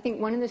steps. I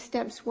think one of the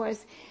steps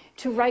was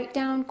to write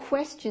down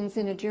questions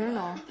in a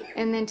journal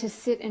and then to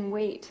sit and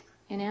wait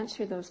and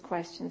answer those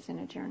questions in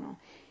a journal.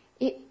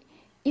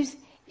 You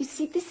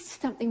see, this is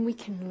something we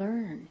can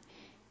learn.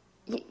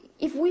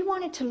 If we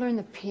wanted to learn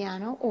the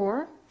piano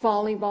or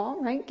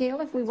volleyball, right,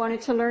 Gail? If we wanted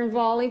to learn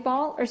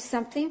volleyball or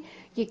something,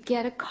 you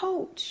get a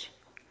coach.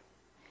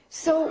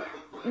 So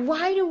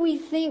why do we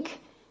think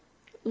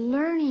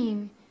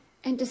learning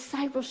and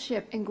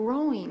discipleship and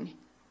growing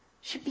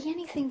should be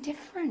anything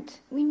different?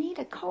 We need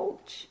a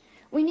coach.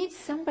 We need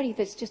somebody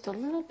that's just a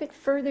little bit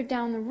further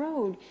down the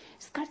road.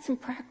 It's got some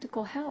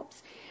practical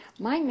helps.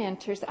 My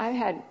mentors, I've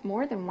had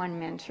more than one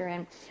mentor,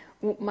 and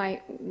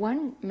my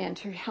one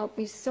mentor helped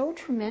me so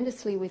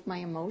tremendously with my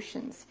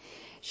emotions.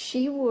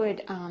 She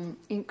would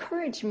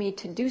encourage me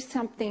to do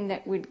something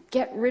that would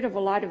get rid of a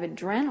lot of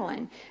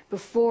adrenaline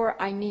before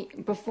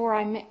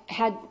I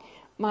had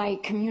my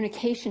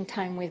communication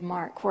time with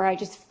Mark, where I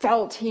just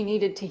felt he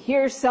needed to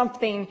hear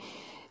something.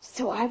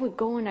 So I would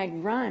go and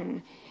I'd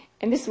run.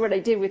 And this is what I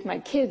did with my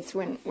kids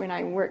when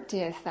I worked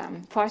with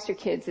foster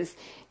kids, is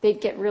they'd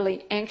get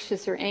really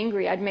anxious or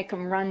angry. I'd make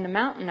them run the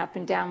mountain up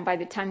and down. By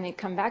the time they'd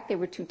come back, they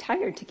were too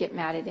tired to get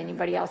mad at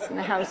anybody else in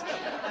the house.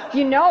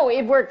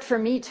 It worked for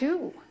me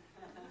too.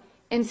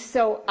 And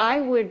so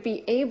I would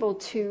be able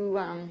to,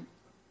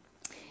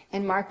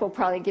 and Mark will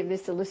probably give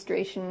this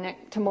illustration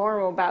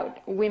tomorrow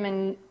about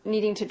women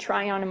needing to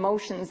try on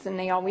emotions, and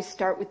they always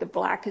start with the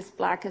blackest,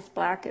 blackest,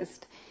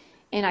 blackest.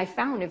 And I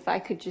found if I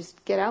could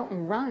just get out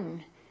and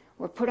run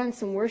or put on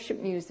some worship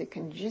music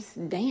and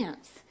just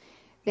dance,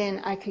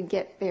 then I could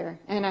get there.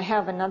 And I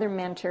have another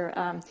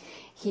mentor.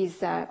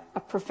 He's a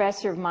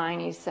professor of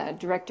mine. He's a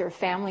director of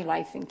family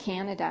life in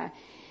Canada.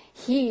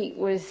 He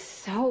was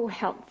so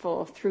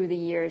helpful through the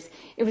years.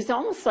 It was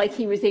almost like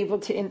he was able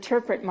to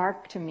interpret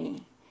Mark to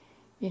me.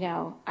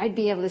 I'd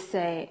be able to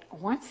say,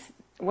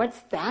 what's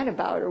that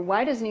about? Or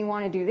why doesn't he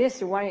want to do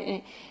this? Or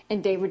why?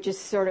 And Dave would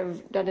just sort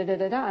of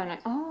da-da-da-da-da.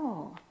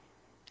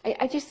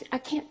 And I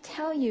can't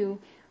tell you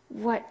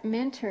what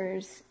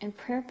mentors and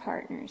prayer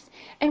partners.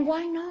 And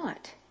why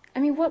not?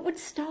 What would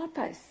stop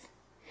us?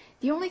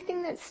 The only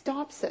thing that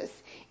stops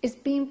us is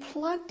being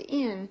plugged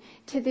in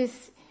to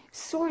this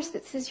source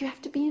that says you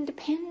have to be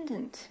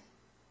independent.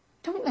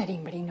 Don't let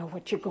anybody know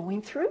what you're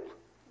going through.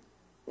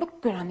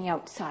 Look good on the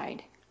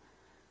outside.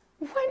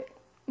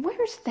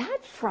 Where's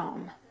that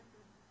from?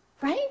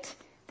 Right?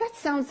 That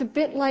sounds a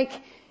bit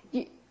like,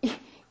 eat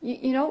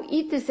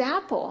this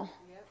apple.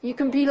 You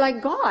can be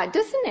like God,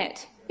 doesn't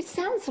it? It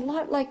sounds a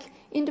lot like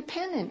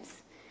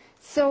independence.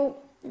 So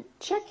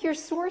check your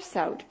source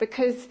out,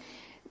 because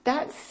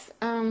that's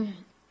going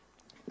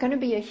to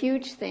be a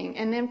huge thing.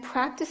 And then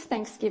practice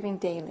Thanksgiving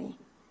daily.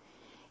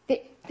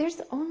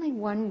 There's only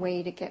one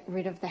way to get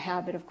rid of the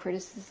habit of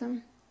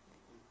criticism.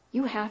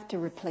 You have to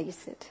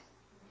replace it.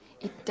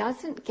 It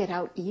doesn't get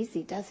out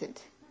easy, does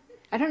it?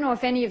 I don't know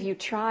if any of you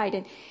tried.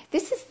 And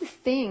this is the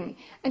thing.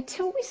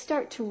 Until we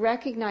start to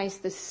recognize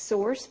the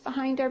source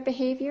behind our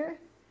behavior,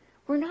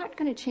 we're not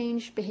going to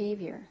change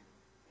behavior.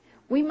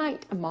 We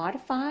might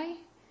modify,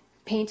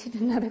 paint it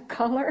another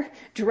color,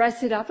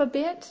 dress it up a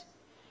bit,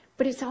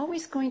 but it's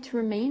always going to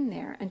remain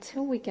there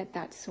until we get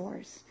that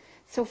source.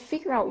 So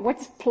figure out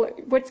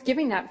what's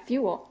giving that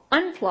fuel.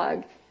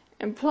 Unplug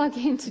and plug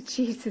into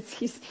Jesus.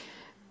 He's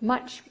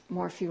much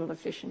more fuel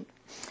efficient.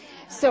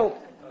 So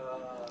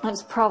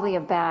that's probably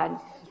a bad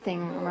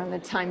thing around the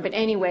time. But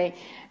anyway,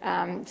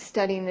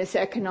 studying this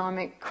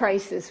economic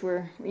crisis,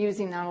 we're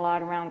using that a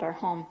lot around our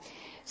home.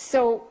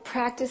 So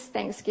practice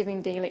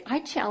Thanksgiving daily. I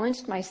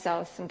challenged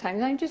myself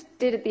sometimes. I just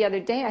did it the other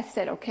day. I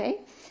said,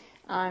 okay,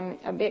 I'm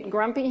a bit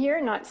grumpy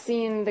here, not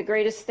seeing the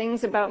greatest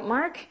things about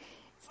Mark.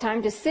 It's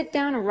time to sit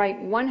down and write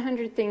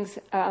 100 things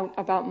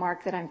about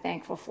Mark that I'm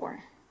thankful for.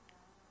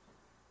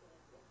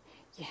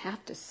 You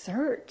have to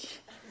search.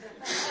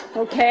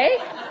 Okay?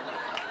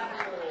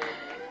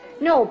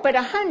 No, but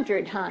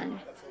 100, hon.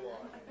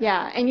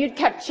 Yeah, and you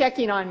kept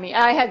checking on me.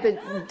 I had the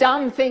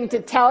dumb thing to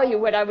tell you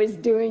what I was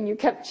doing. You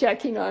kept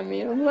checking on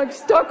me. And I'm like,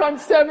 stuck on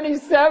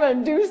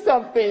 77, do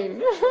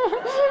something.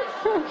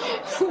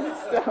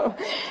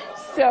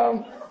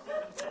 So,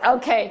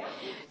 okay.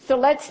 So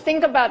let's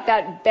think about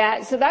that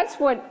bad. So that's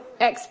what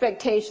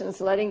expectations,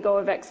 letting go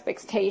of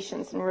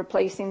expectations and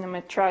replacing them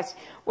with trust.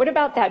 What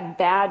about that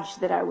badge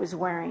that I was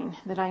wearing,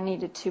 that I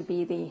needed to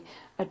be the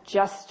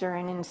adjuster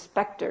and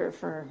inspector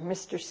for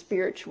Mr.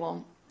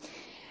 Spiritual?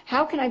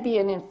 How can I be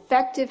an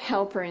effective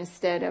helper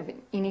instead of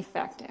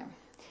ineffective?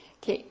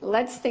 Okay,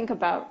 let's think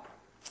about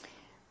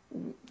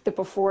the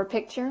before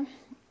picture.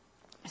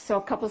 So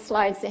a couple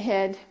slides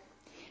ahead.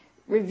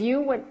 Review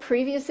what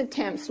previous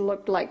attempts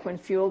looked like when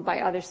fueled by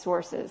other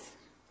sources.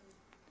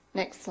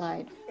 Next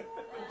slide.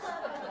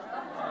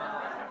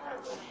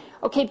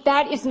 Okay,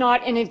 that is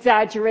not an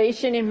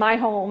exaggeration in my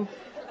home.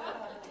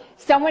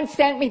 Someone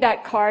sent me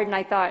that card and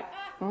I thought,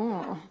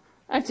 oh,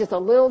 that's just a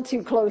little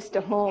too close to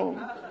home.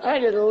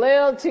 That is a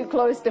little too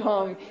close to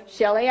home.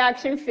 Shelley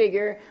action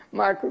figure,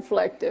 Mark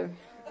reflective.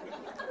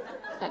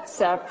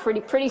 That's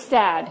pretty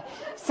sad.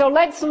 So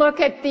let's look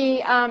at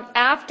the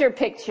after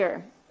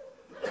picture.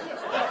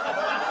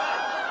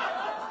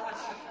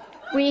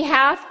 We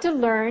have to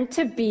learn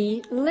to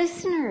be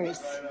listeners.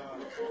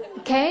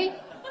 Okay?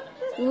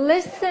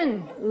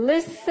 Listen.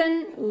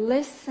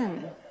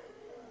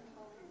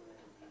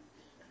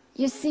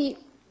 You see,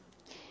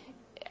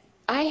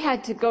 I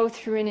had to go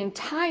through an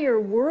entire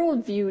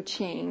worldview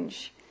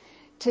change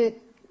to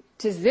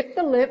zip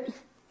the lip,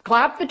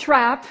 clap the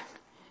trap,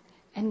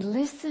 and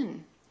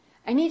listen.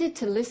 I needed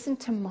to listen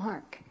to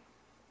Mark.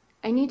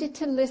 I needed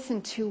to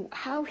listen to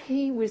how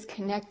he was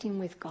connecting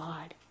with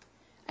God.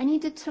 I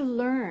needed to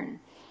learn.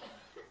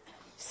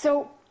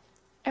 So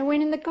I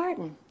went in the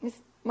garden.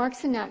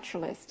 Mark's a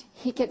naturalist.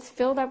 He gets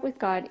filled up with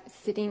God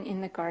sitting in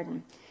the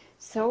garden.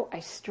 So I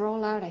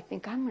stroll out. I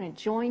think I'm going to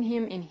join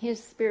him in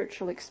his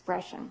spiritual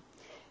expression.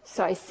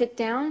 So I sit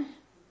down.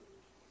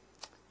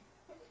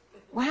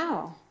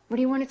 Wow, what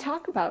do you want to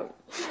talk about?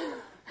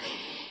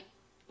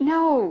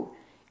 No,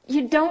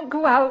 you don't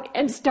go out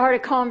and start a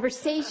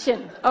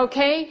conversation,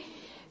 okay?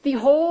 The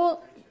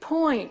whole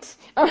point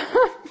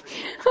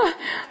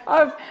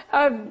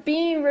of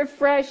being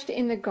refreshed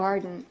in the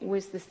garden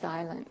was the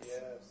silence.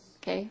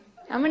 Okay?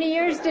 How many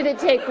years did it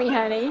take me,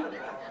 honey?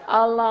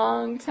 A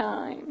long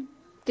time.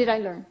 Did I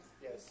learn?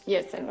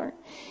 Yes, I learned.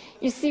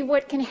 You see,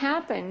 what can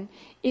happen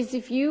is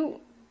if you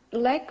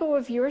let go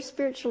of your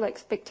spiritual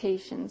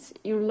expectations,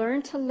 you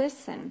learn to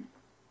listen,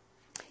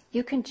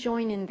 you can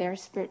join in their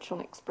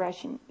spiritual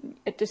expression.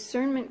 A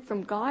discernment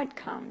from God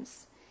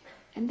comes,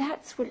 and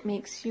that's what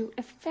makes you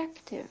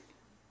effective.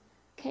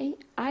 Okay?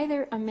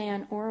 Either a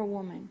man or a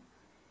woman.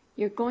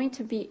 You're going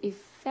to be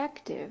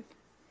effective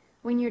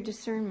when your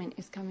discernment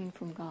is coming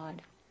from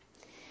God.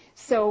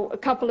 So a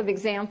couple of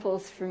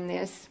examples from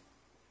this.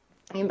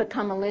 You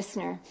become a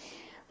listener.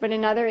 But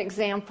another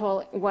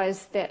example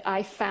was that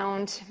I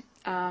found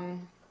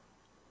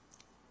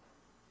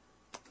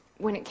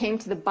when it came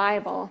to the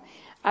Bible,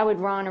 I would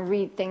want to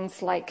read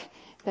things like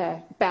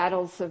the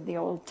battles of the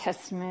Old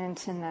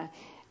Testament and the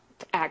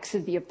Acts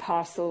of the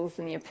Apostles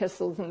and the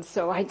epistles. And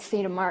so I'd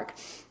say to Mark,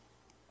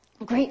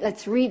 great,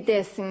 let's read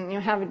this and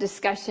have a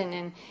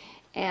discussion.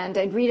 And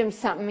I'd read him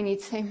something and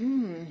he'd say,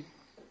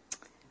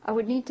 I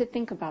would need to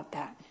think about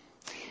that.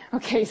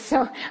 Okay,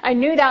 so I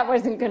knew that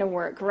wasn't going to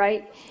work,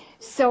 right?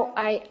 So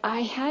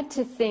I had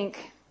to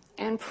think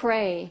and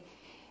pray.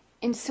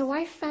 And so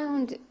I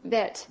found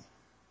that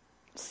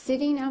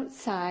sitting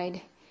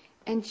outside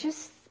and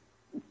just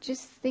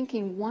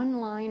thinking one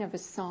line of a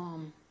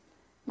psalm.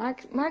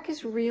 Mark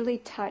is really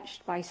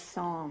touched by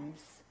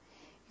psalms.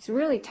 He's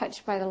really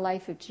touched by the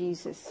life of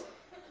Jesus.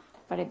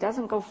 But it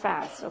doesn't go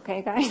fast,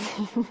 okay, guys?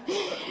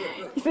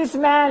 This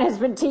man has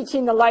been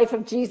teaching the life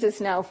of Jesus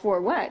now for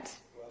what?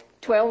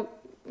 12?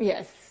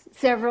 Yes,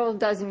 several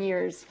dozen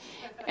years.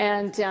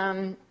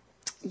 And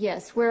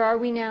yes, where are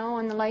we now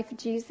on the life of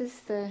Jesus?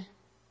 The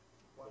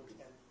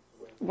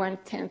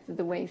 1/10 of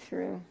the way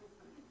through.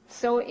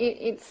 So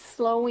it's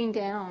slowing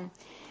down.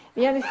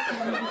 The other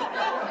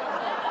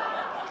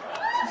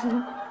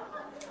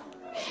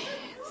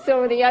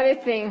So the other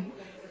thing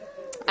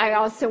I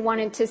also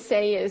wanted to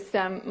say is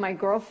my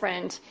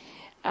girlfriend,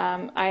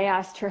 I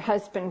asked her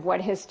husband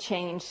what has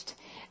changed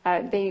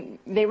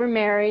They were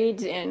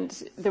married, and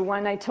the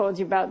one I told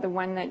you about, the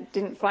one that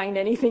didn't find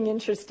anything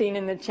interesting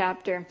in the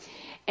chapter,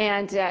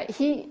 and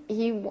he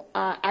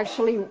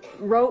actually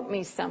wrote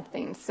me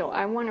something, so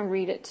I want to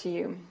read it to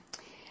you.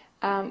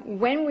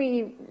 When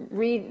we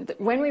read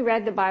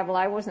the Bible,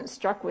 I wasn't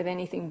struck with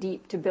anything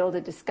deep to build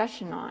a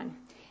discussion on,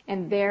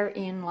 and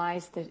therein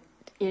lies the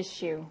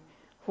issue.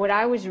 What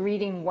I was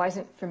reading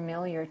wasn't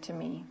familiar to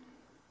me.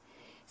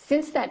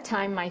 Since that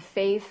time, my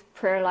faith,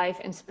 prayer life,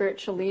 and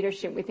spiritual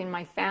leadership within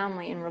my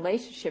family and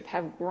relationship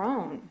have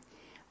grown.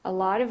 A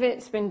lot of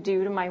it's been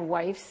due to my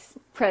wife's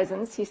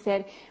presence, he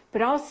said,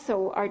 but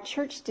also our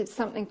church did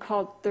something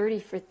called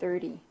 30 for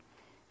 30.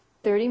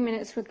 30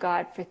 minutes with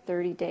God for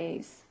 30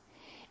 days.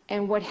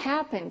 And what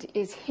happened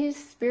is his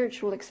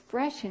spiritual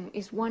expression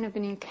is one of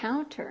an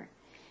encounter.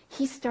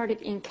 He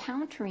started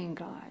encountering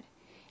God.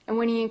 And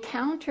when he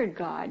encountered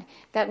God,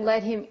 that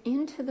led him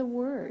into the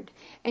Word.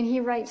 And he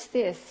writes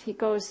this, he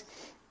goes,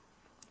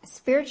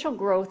 spiritual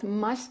growth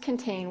must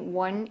contain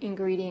one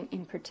ingredient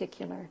in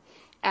particular,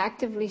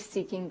 actively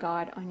seeking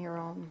God on your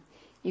own.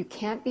 You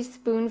can't be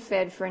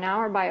spoon-fed for an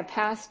hour by a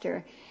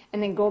pastor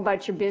and then go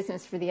about your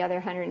business for the other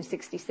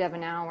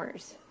 167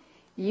 hours.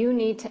 You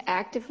need to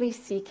actively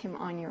seek him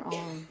on your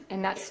own.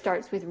 And that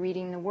starts with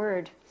reading the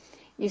Word.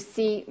 You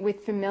see,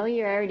 with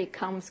familiarity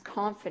comes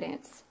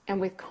confidence, and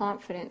with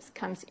confidence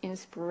comes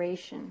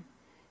inspiration.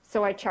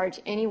 So I charge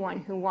anyone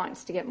who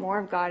wants to get more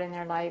of God in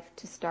their life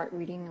to start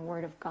reading the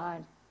Word of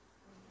God.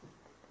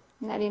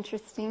 Isn't that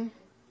interesting?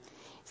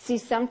 See,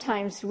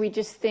 sometimes we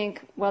just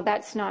think, well,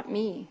 that's not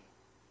me.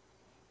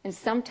 And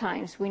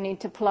sometimes we need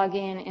to plug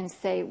in and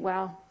say,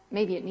 well,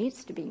 maybe it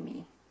needs to be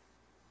me.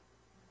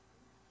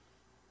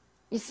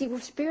 You see, we're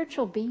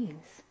spiritual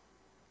beings.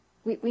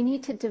 We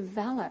need to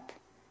develop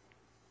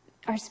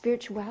our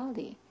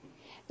spirituality.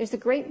 There's a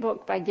great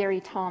book by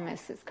Gary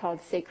Thomas. It's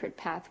called Sacred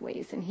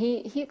Pathways. And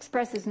he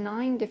expresses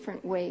 9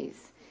 different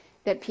ways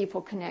that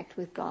people connect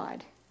with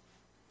God.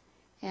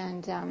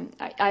 And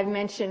I've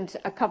mentioned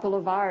a couple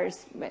of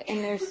ours,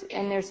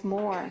 and there's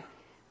more.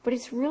 But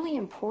it's really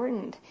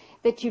important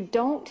that you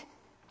don't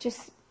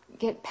just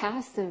get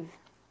passive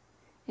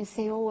and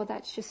say, oh, well,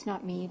 that's just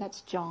not me.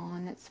 That's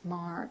John. That's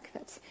Mark.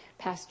 That's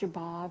Pastor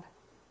Bob.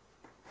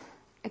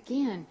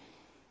 Again,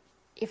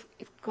 if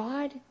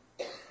God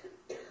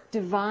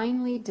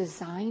divinely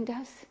designed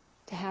us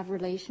to have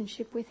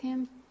relationship with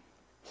him,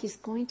 he's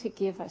going to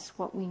give us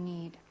what we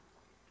need.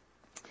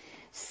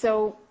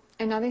 So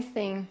another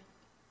thing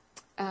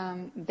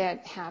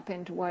that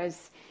happened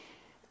was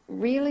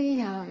really,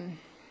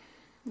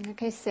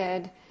 like I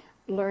said,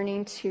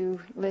 learning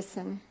to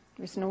listen.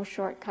 There's no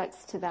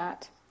shortcuts to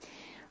that.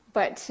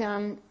 But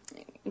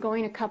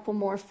going a couple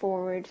more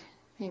forward,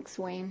 thanks,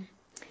 Wayne.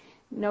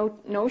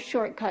 No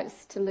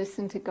shortcuts to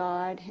listen to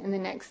God. And the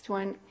next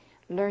one,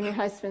 learn your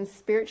husband's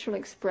spiritual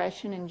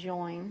expression and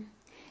join.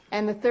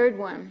 And the third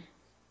one,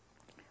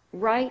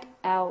 write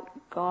out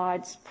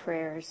God's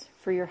prayers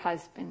for your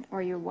husband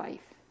or your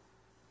wife.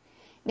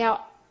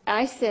 Now,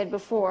 I said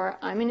before,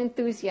 I'm an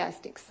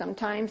enthusiastic.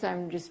 Sometimes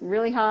I'm just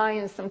really high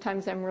and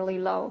sometimes I'm really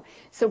low.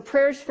 So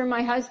prayers for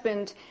my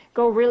husband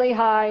go really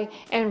high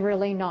and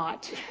really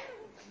not.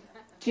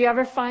 Do you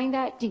ever find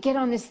that? Do you get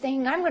on this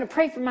thing, I'm going to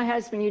pray for my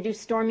husband. You do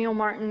Stormy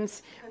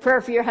O'Martin's prayer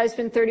for your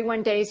husband,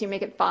 31 days, you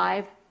make it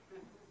 5.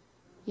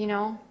 You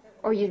know?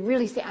 Or you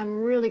really say,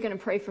 I'm really going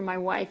to pray for my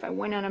wife. I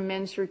went on a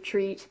men's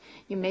retreat.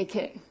 You make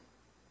it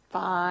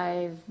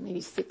 5, maybe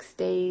 6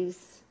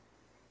 days.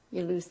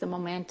 You lose the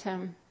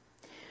momentum.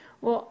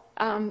 Well,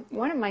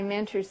 one of my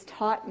mentors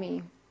taught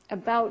me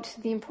about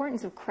the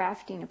importance of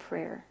crafting a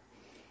prayer.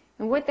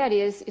 And what that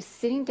is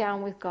sitting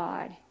down with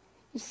God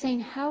and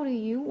saying, how do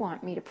you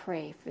want me to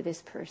pray for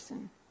this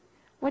person?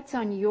 What's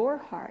on your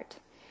heart?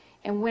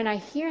 And when I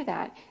hear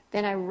that,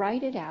 then I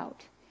write it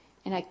out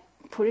and I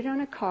put it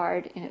on a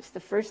card, and it's the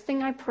first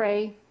thing I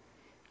pray,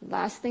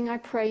 last thing I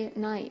pray at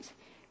night.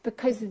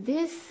 Because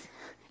this,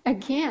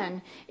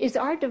 again, is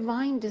our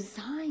divine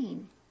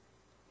design.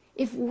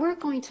 If we're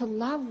going to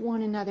love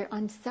one another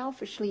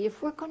unselfishly,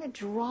 if we're going to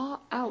draw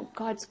out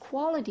God's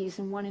qualities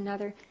in one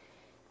another,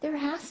 there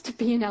has to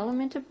be an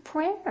element of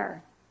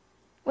prayer.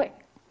 What?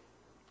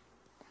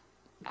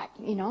 I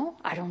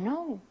don't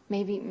know.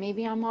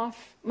 Maybe I'm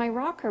off my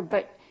rocker,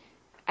 but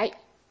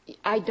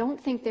I don't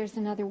think there's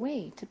another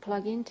way to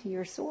plug into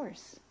your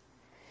source.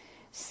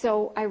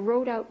 So I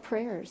wrote out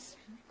prayers.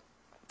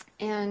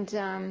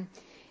 And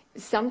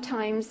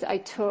sometimes I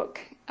took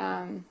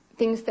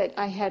things that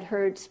I had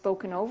heard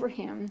spoken over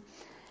him.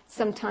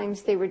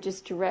 Sometimes they were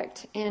just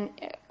direct. And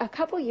a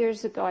couple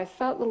years ago, I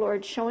felt the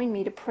Lord showing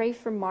me to pray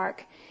for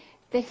Mark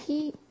that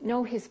he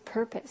know his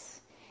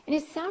purpose. And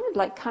it sounded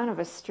like kind of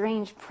a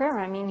strange prayer.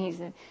 I mean, he's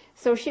an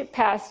associate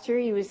pastor.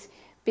 He was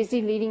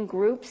busy leading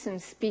groups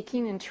and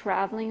speaking and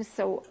traveling.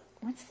 So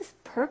what's this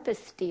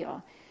purpose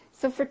deal?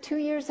 So for 2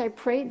 years, I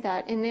prayed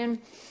that. And then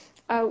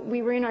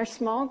we were in our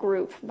small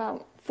group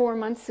about 4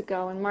 months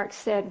ago, and Mark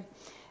said,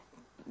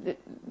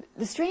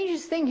 the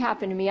strangest thing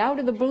happened to me out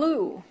of the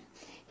blue.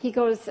 He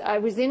goes, I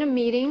was in a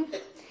meeting,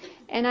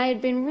 and I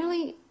had been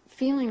really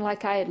feeling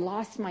like I had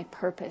lost my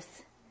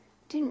purpose.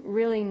 Didn't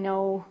really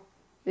know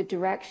the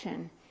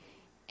direction.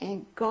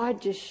 And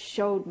God just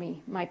showed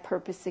me my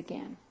purpose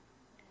again.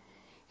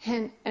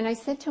 And I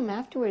said to him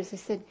afterwards, I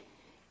said,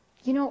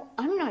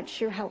 I'm not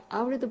sure how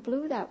out of the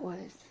blue that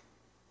was.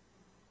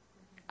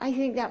 I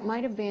think that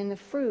might have been the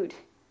fruit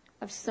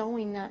of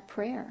sowing that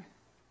prayer.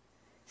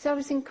 So I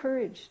was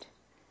encouraged.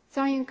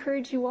 So I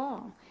encourage you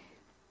all.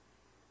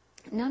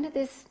 None of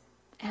this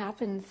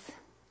happens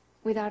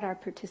without our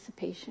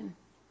participation.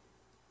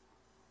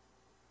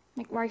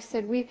 Like Mark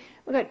said, we've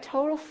got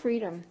total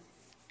freedom.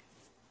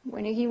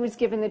 When he was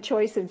given the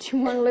choice of, do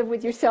you want to live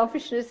with your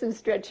selfishness and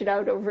stretch it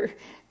out over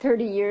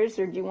 30 years,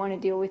 or do you want to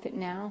deal with it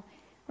now?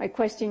 My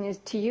question is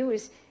to you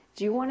is,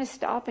 do you want to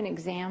stop and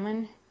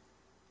examine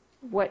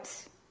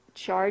what's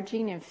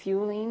charging and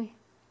fueling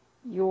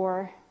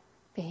your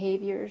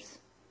behaviors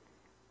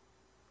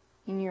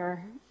in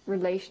your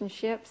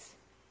relationships?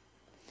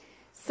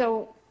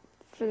 So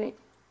for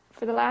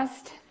the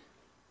last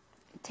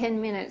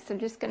 10 minutes, I'm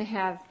just going to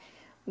have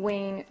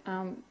Wayne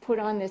put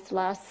on this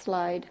last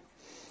slide.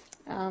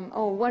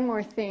 One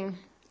more thing.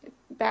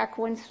 Back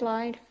one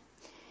slide.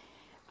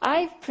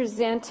 I've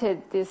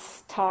presented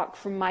this talk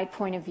from my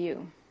point of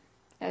view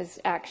as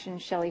Action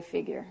Shelley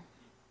Figure.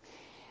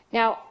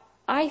 Now,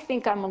 I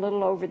think I'm a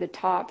little over the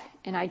top,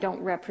 and I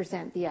don't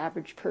represent the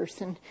average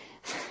person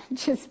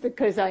just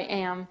because I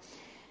am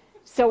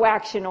so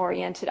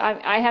action-oriented.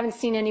 I haven't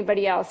seen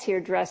anybody else here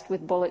dressed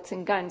with bullets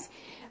and guns.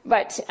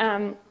 But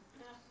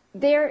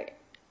there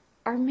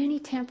are many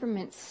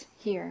temperaments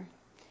here.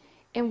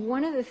 And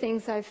one of the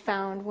things I've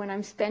found when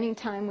I'm spending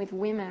time with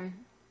women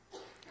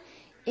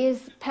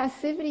is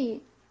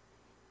passivity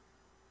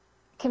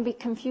can be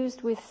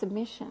confused with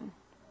submission.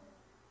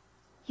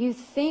 You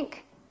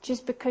think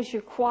just because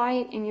you're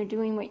quiet and you're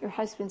doing what your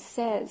husband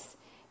says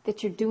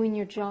that you're doing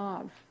your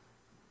job.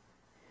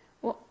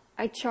 Well,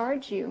 I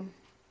charge you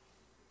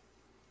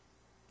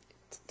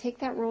to take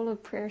that role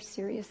of prayer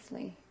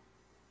seriously.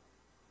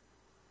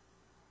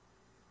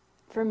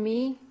 For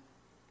me,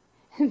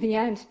 the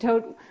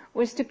antidote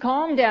was to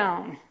calm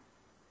down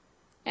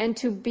and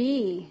to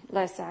be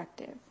less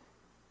active.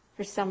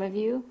 For some of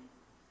you,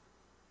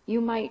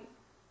 you might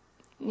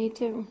need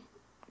to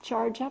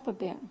charge up a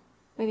bit,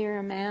 whether you're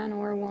a man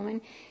or a woman.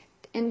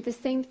 And the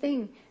same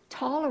thing,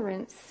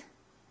 tolerance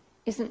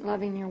isn't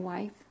loving your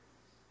wife.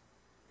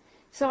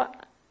 So,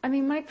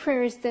 my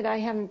prayer is that I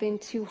haven't been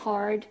too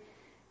hard,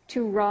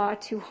 too raw,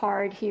 too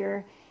hard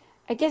here.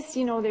 I guess,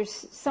 there's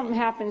something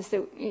happens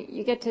that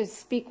you get to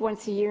speak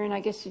once a year, and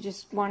I guess you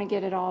just want to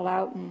get it all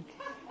out. And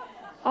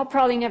I'll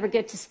probably never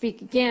get to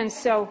speak again,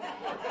 so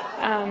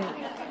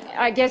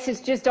I guess it's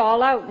just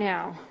all out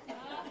now.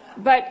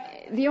 But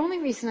the only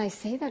reason I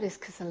say that is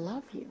because I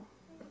love you.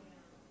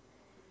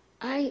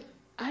 I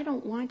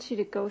don't want you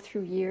to go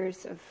through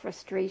years of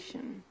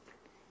frustration,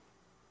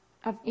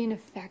 of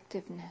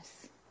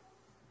ineffectiveness.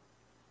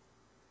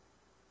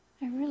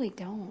 I really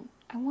don't.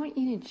 I want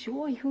you to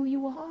enjoy who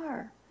you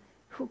are,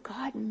 who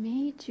God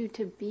made you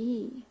to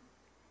be.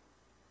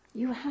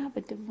 You have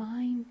a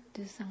divine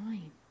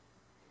design.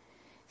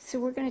 So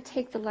we're going to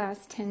take the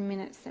last 10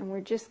 minutes and we're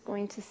just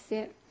going to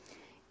sit.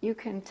 You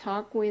can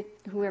talk with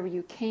whoever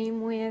you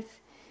came with.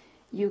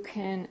 You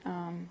can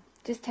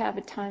just have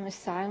a time of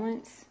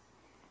silence.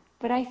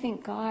 But I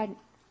think God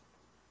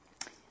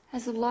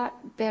has a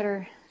lot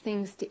better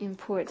things to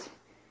input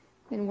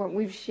than what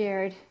we've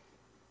shared.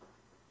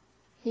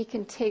 He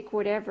can take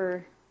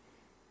whatever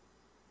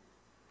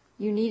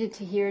you needed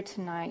to hear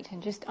tonight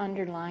and just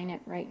underline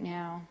it right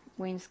now.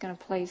 Wayne's going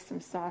to play some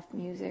soft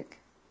music.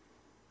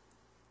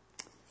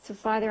 So,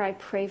 Father, I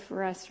pray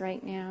for us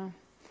right now.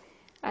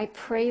 I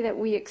pray that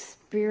we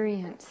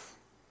experience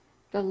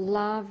the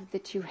love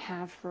that you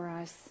have for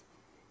us.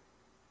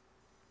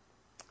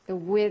 The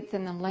width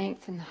and the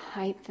length and the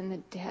height and the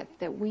depth,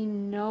 that we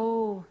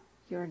know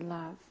your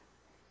love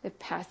that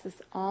passes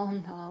all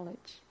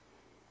knowledge,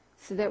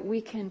 so that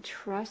we can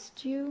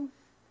trust you,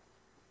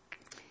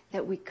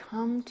 that we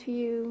come to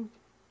you,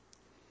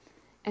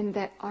 and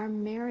that our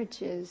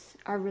marriages,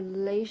 our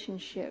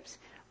relationships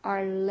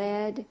are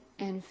led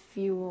and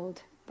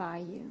fueled by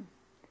you.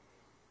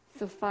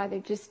 So, Father,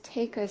 just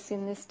take us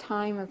in this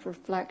time of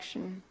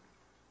reflection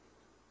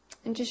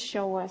and just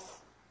show us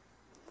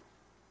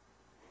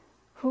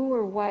who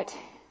or what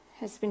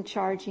has been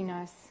charging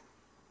us,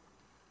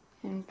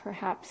 and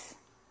perhaps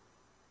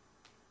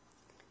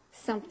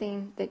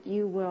something that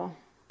you will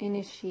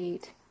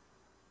initiate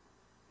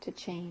to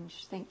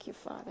change. Thank you,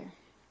 Father.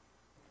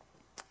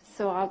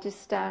 So I'll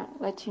just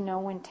let you know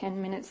when 10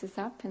 minutes is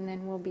up, and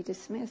then we'll be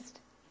dismissed.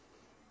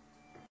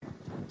 Am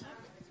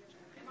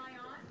I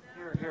on?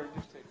 Here,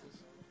 just take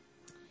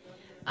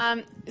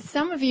this.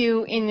 Some of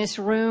you in this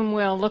room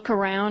will look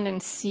around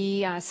and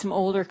see some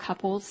older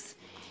couples,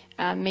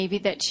 maybe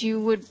that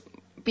you would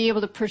be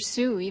able to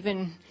pursue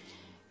even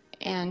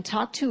and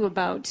talk to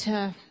about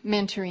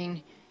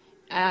mentoring.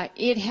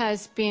 It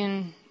has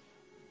been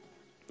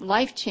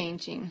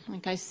life-changing.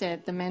 Like I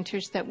said, the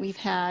mentors that we've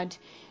had,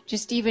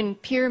 just even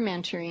peer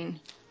mentoring,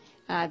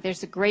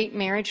 There's a great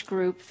marriage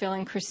group. Phil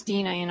and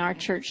Christina in our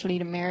church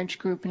lead a marriage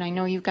group, and I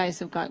know you guys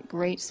have got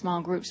great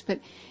small groups, but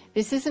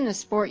this isn't a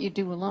sport you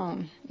do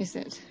alone, is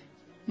it?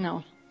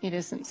 No, it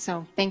isn't.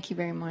 So thank you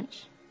very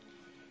much.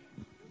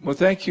 Well,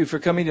 thank you for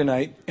coming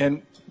tonight.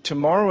 And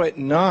tomorrow at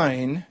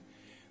 9,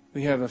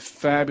 we have a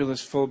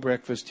fabulous full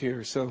breakfast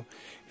here. So,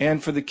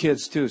 and for the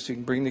kids too. So you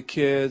can bring the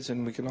kids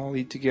and we can all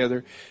eat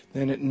together.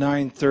 Then at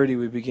 9:30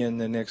 we begin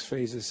the next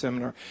phase of the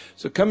seminar.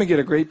 So come and get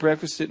a great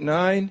breakfast at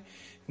 9,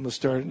 and we'll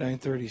start at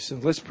 9:30. So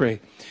let's pray.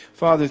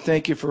 Father,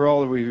 thank you for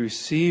all that we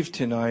received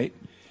tonight.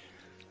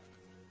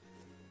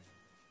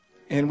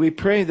 And we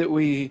pray that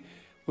we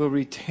will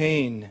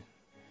retain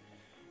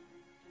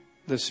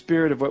the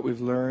spirit of what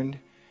we've learned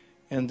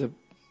and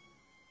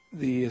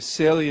the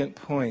salient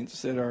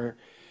points that are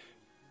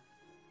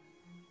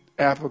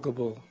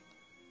applicable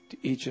to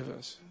each of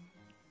us.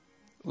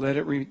 Let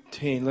it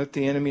retain. Let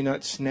the enemy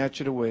not snatch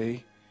it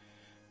away,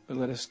 but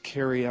let us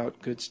carry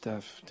out good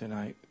stuff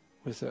tonight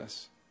with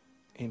us.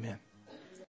 Amen.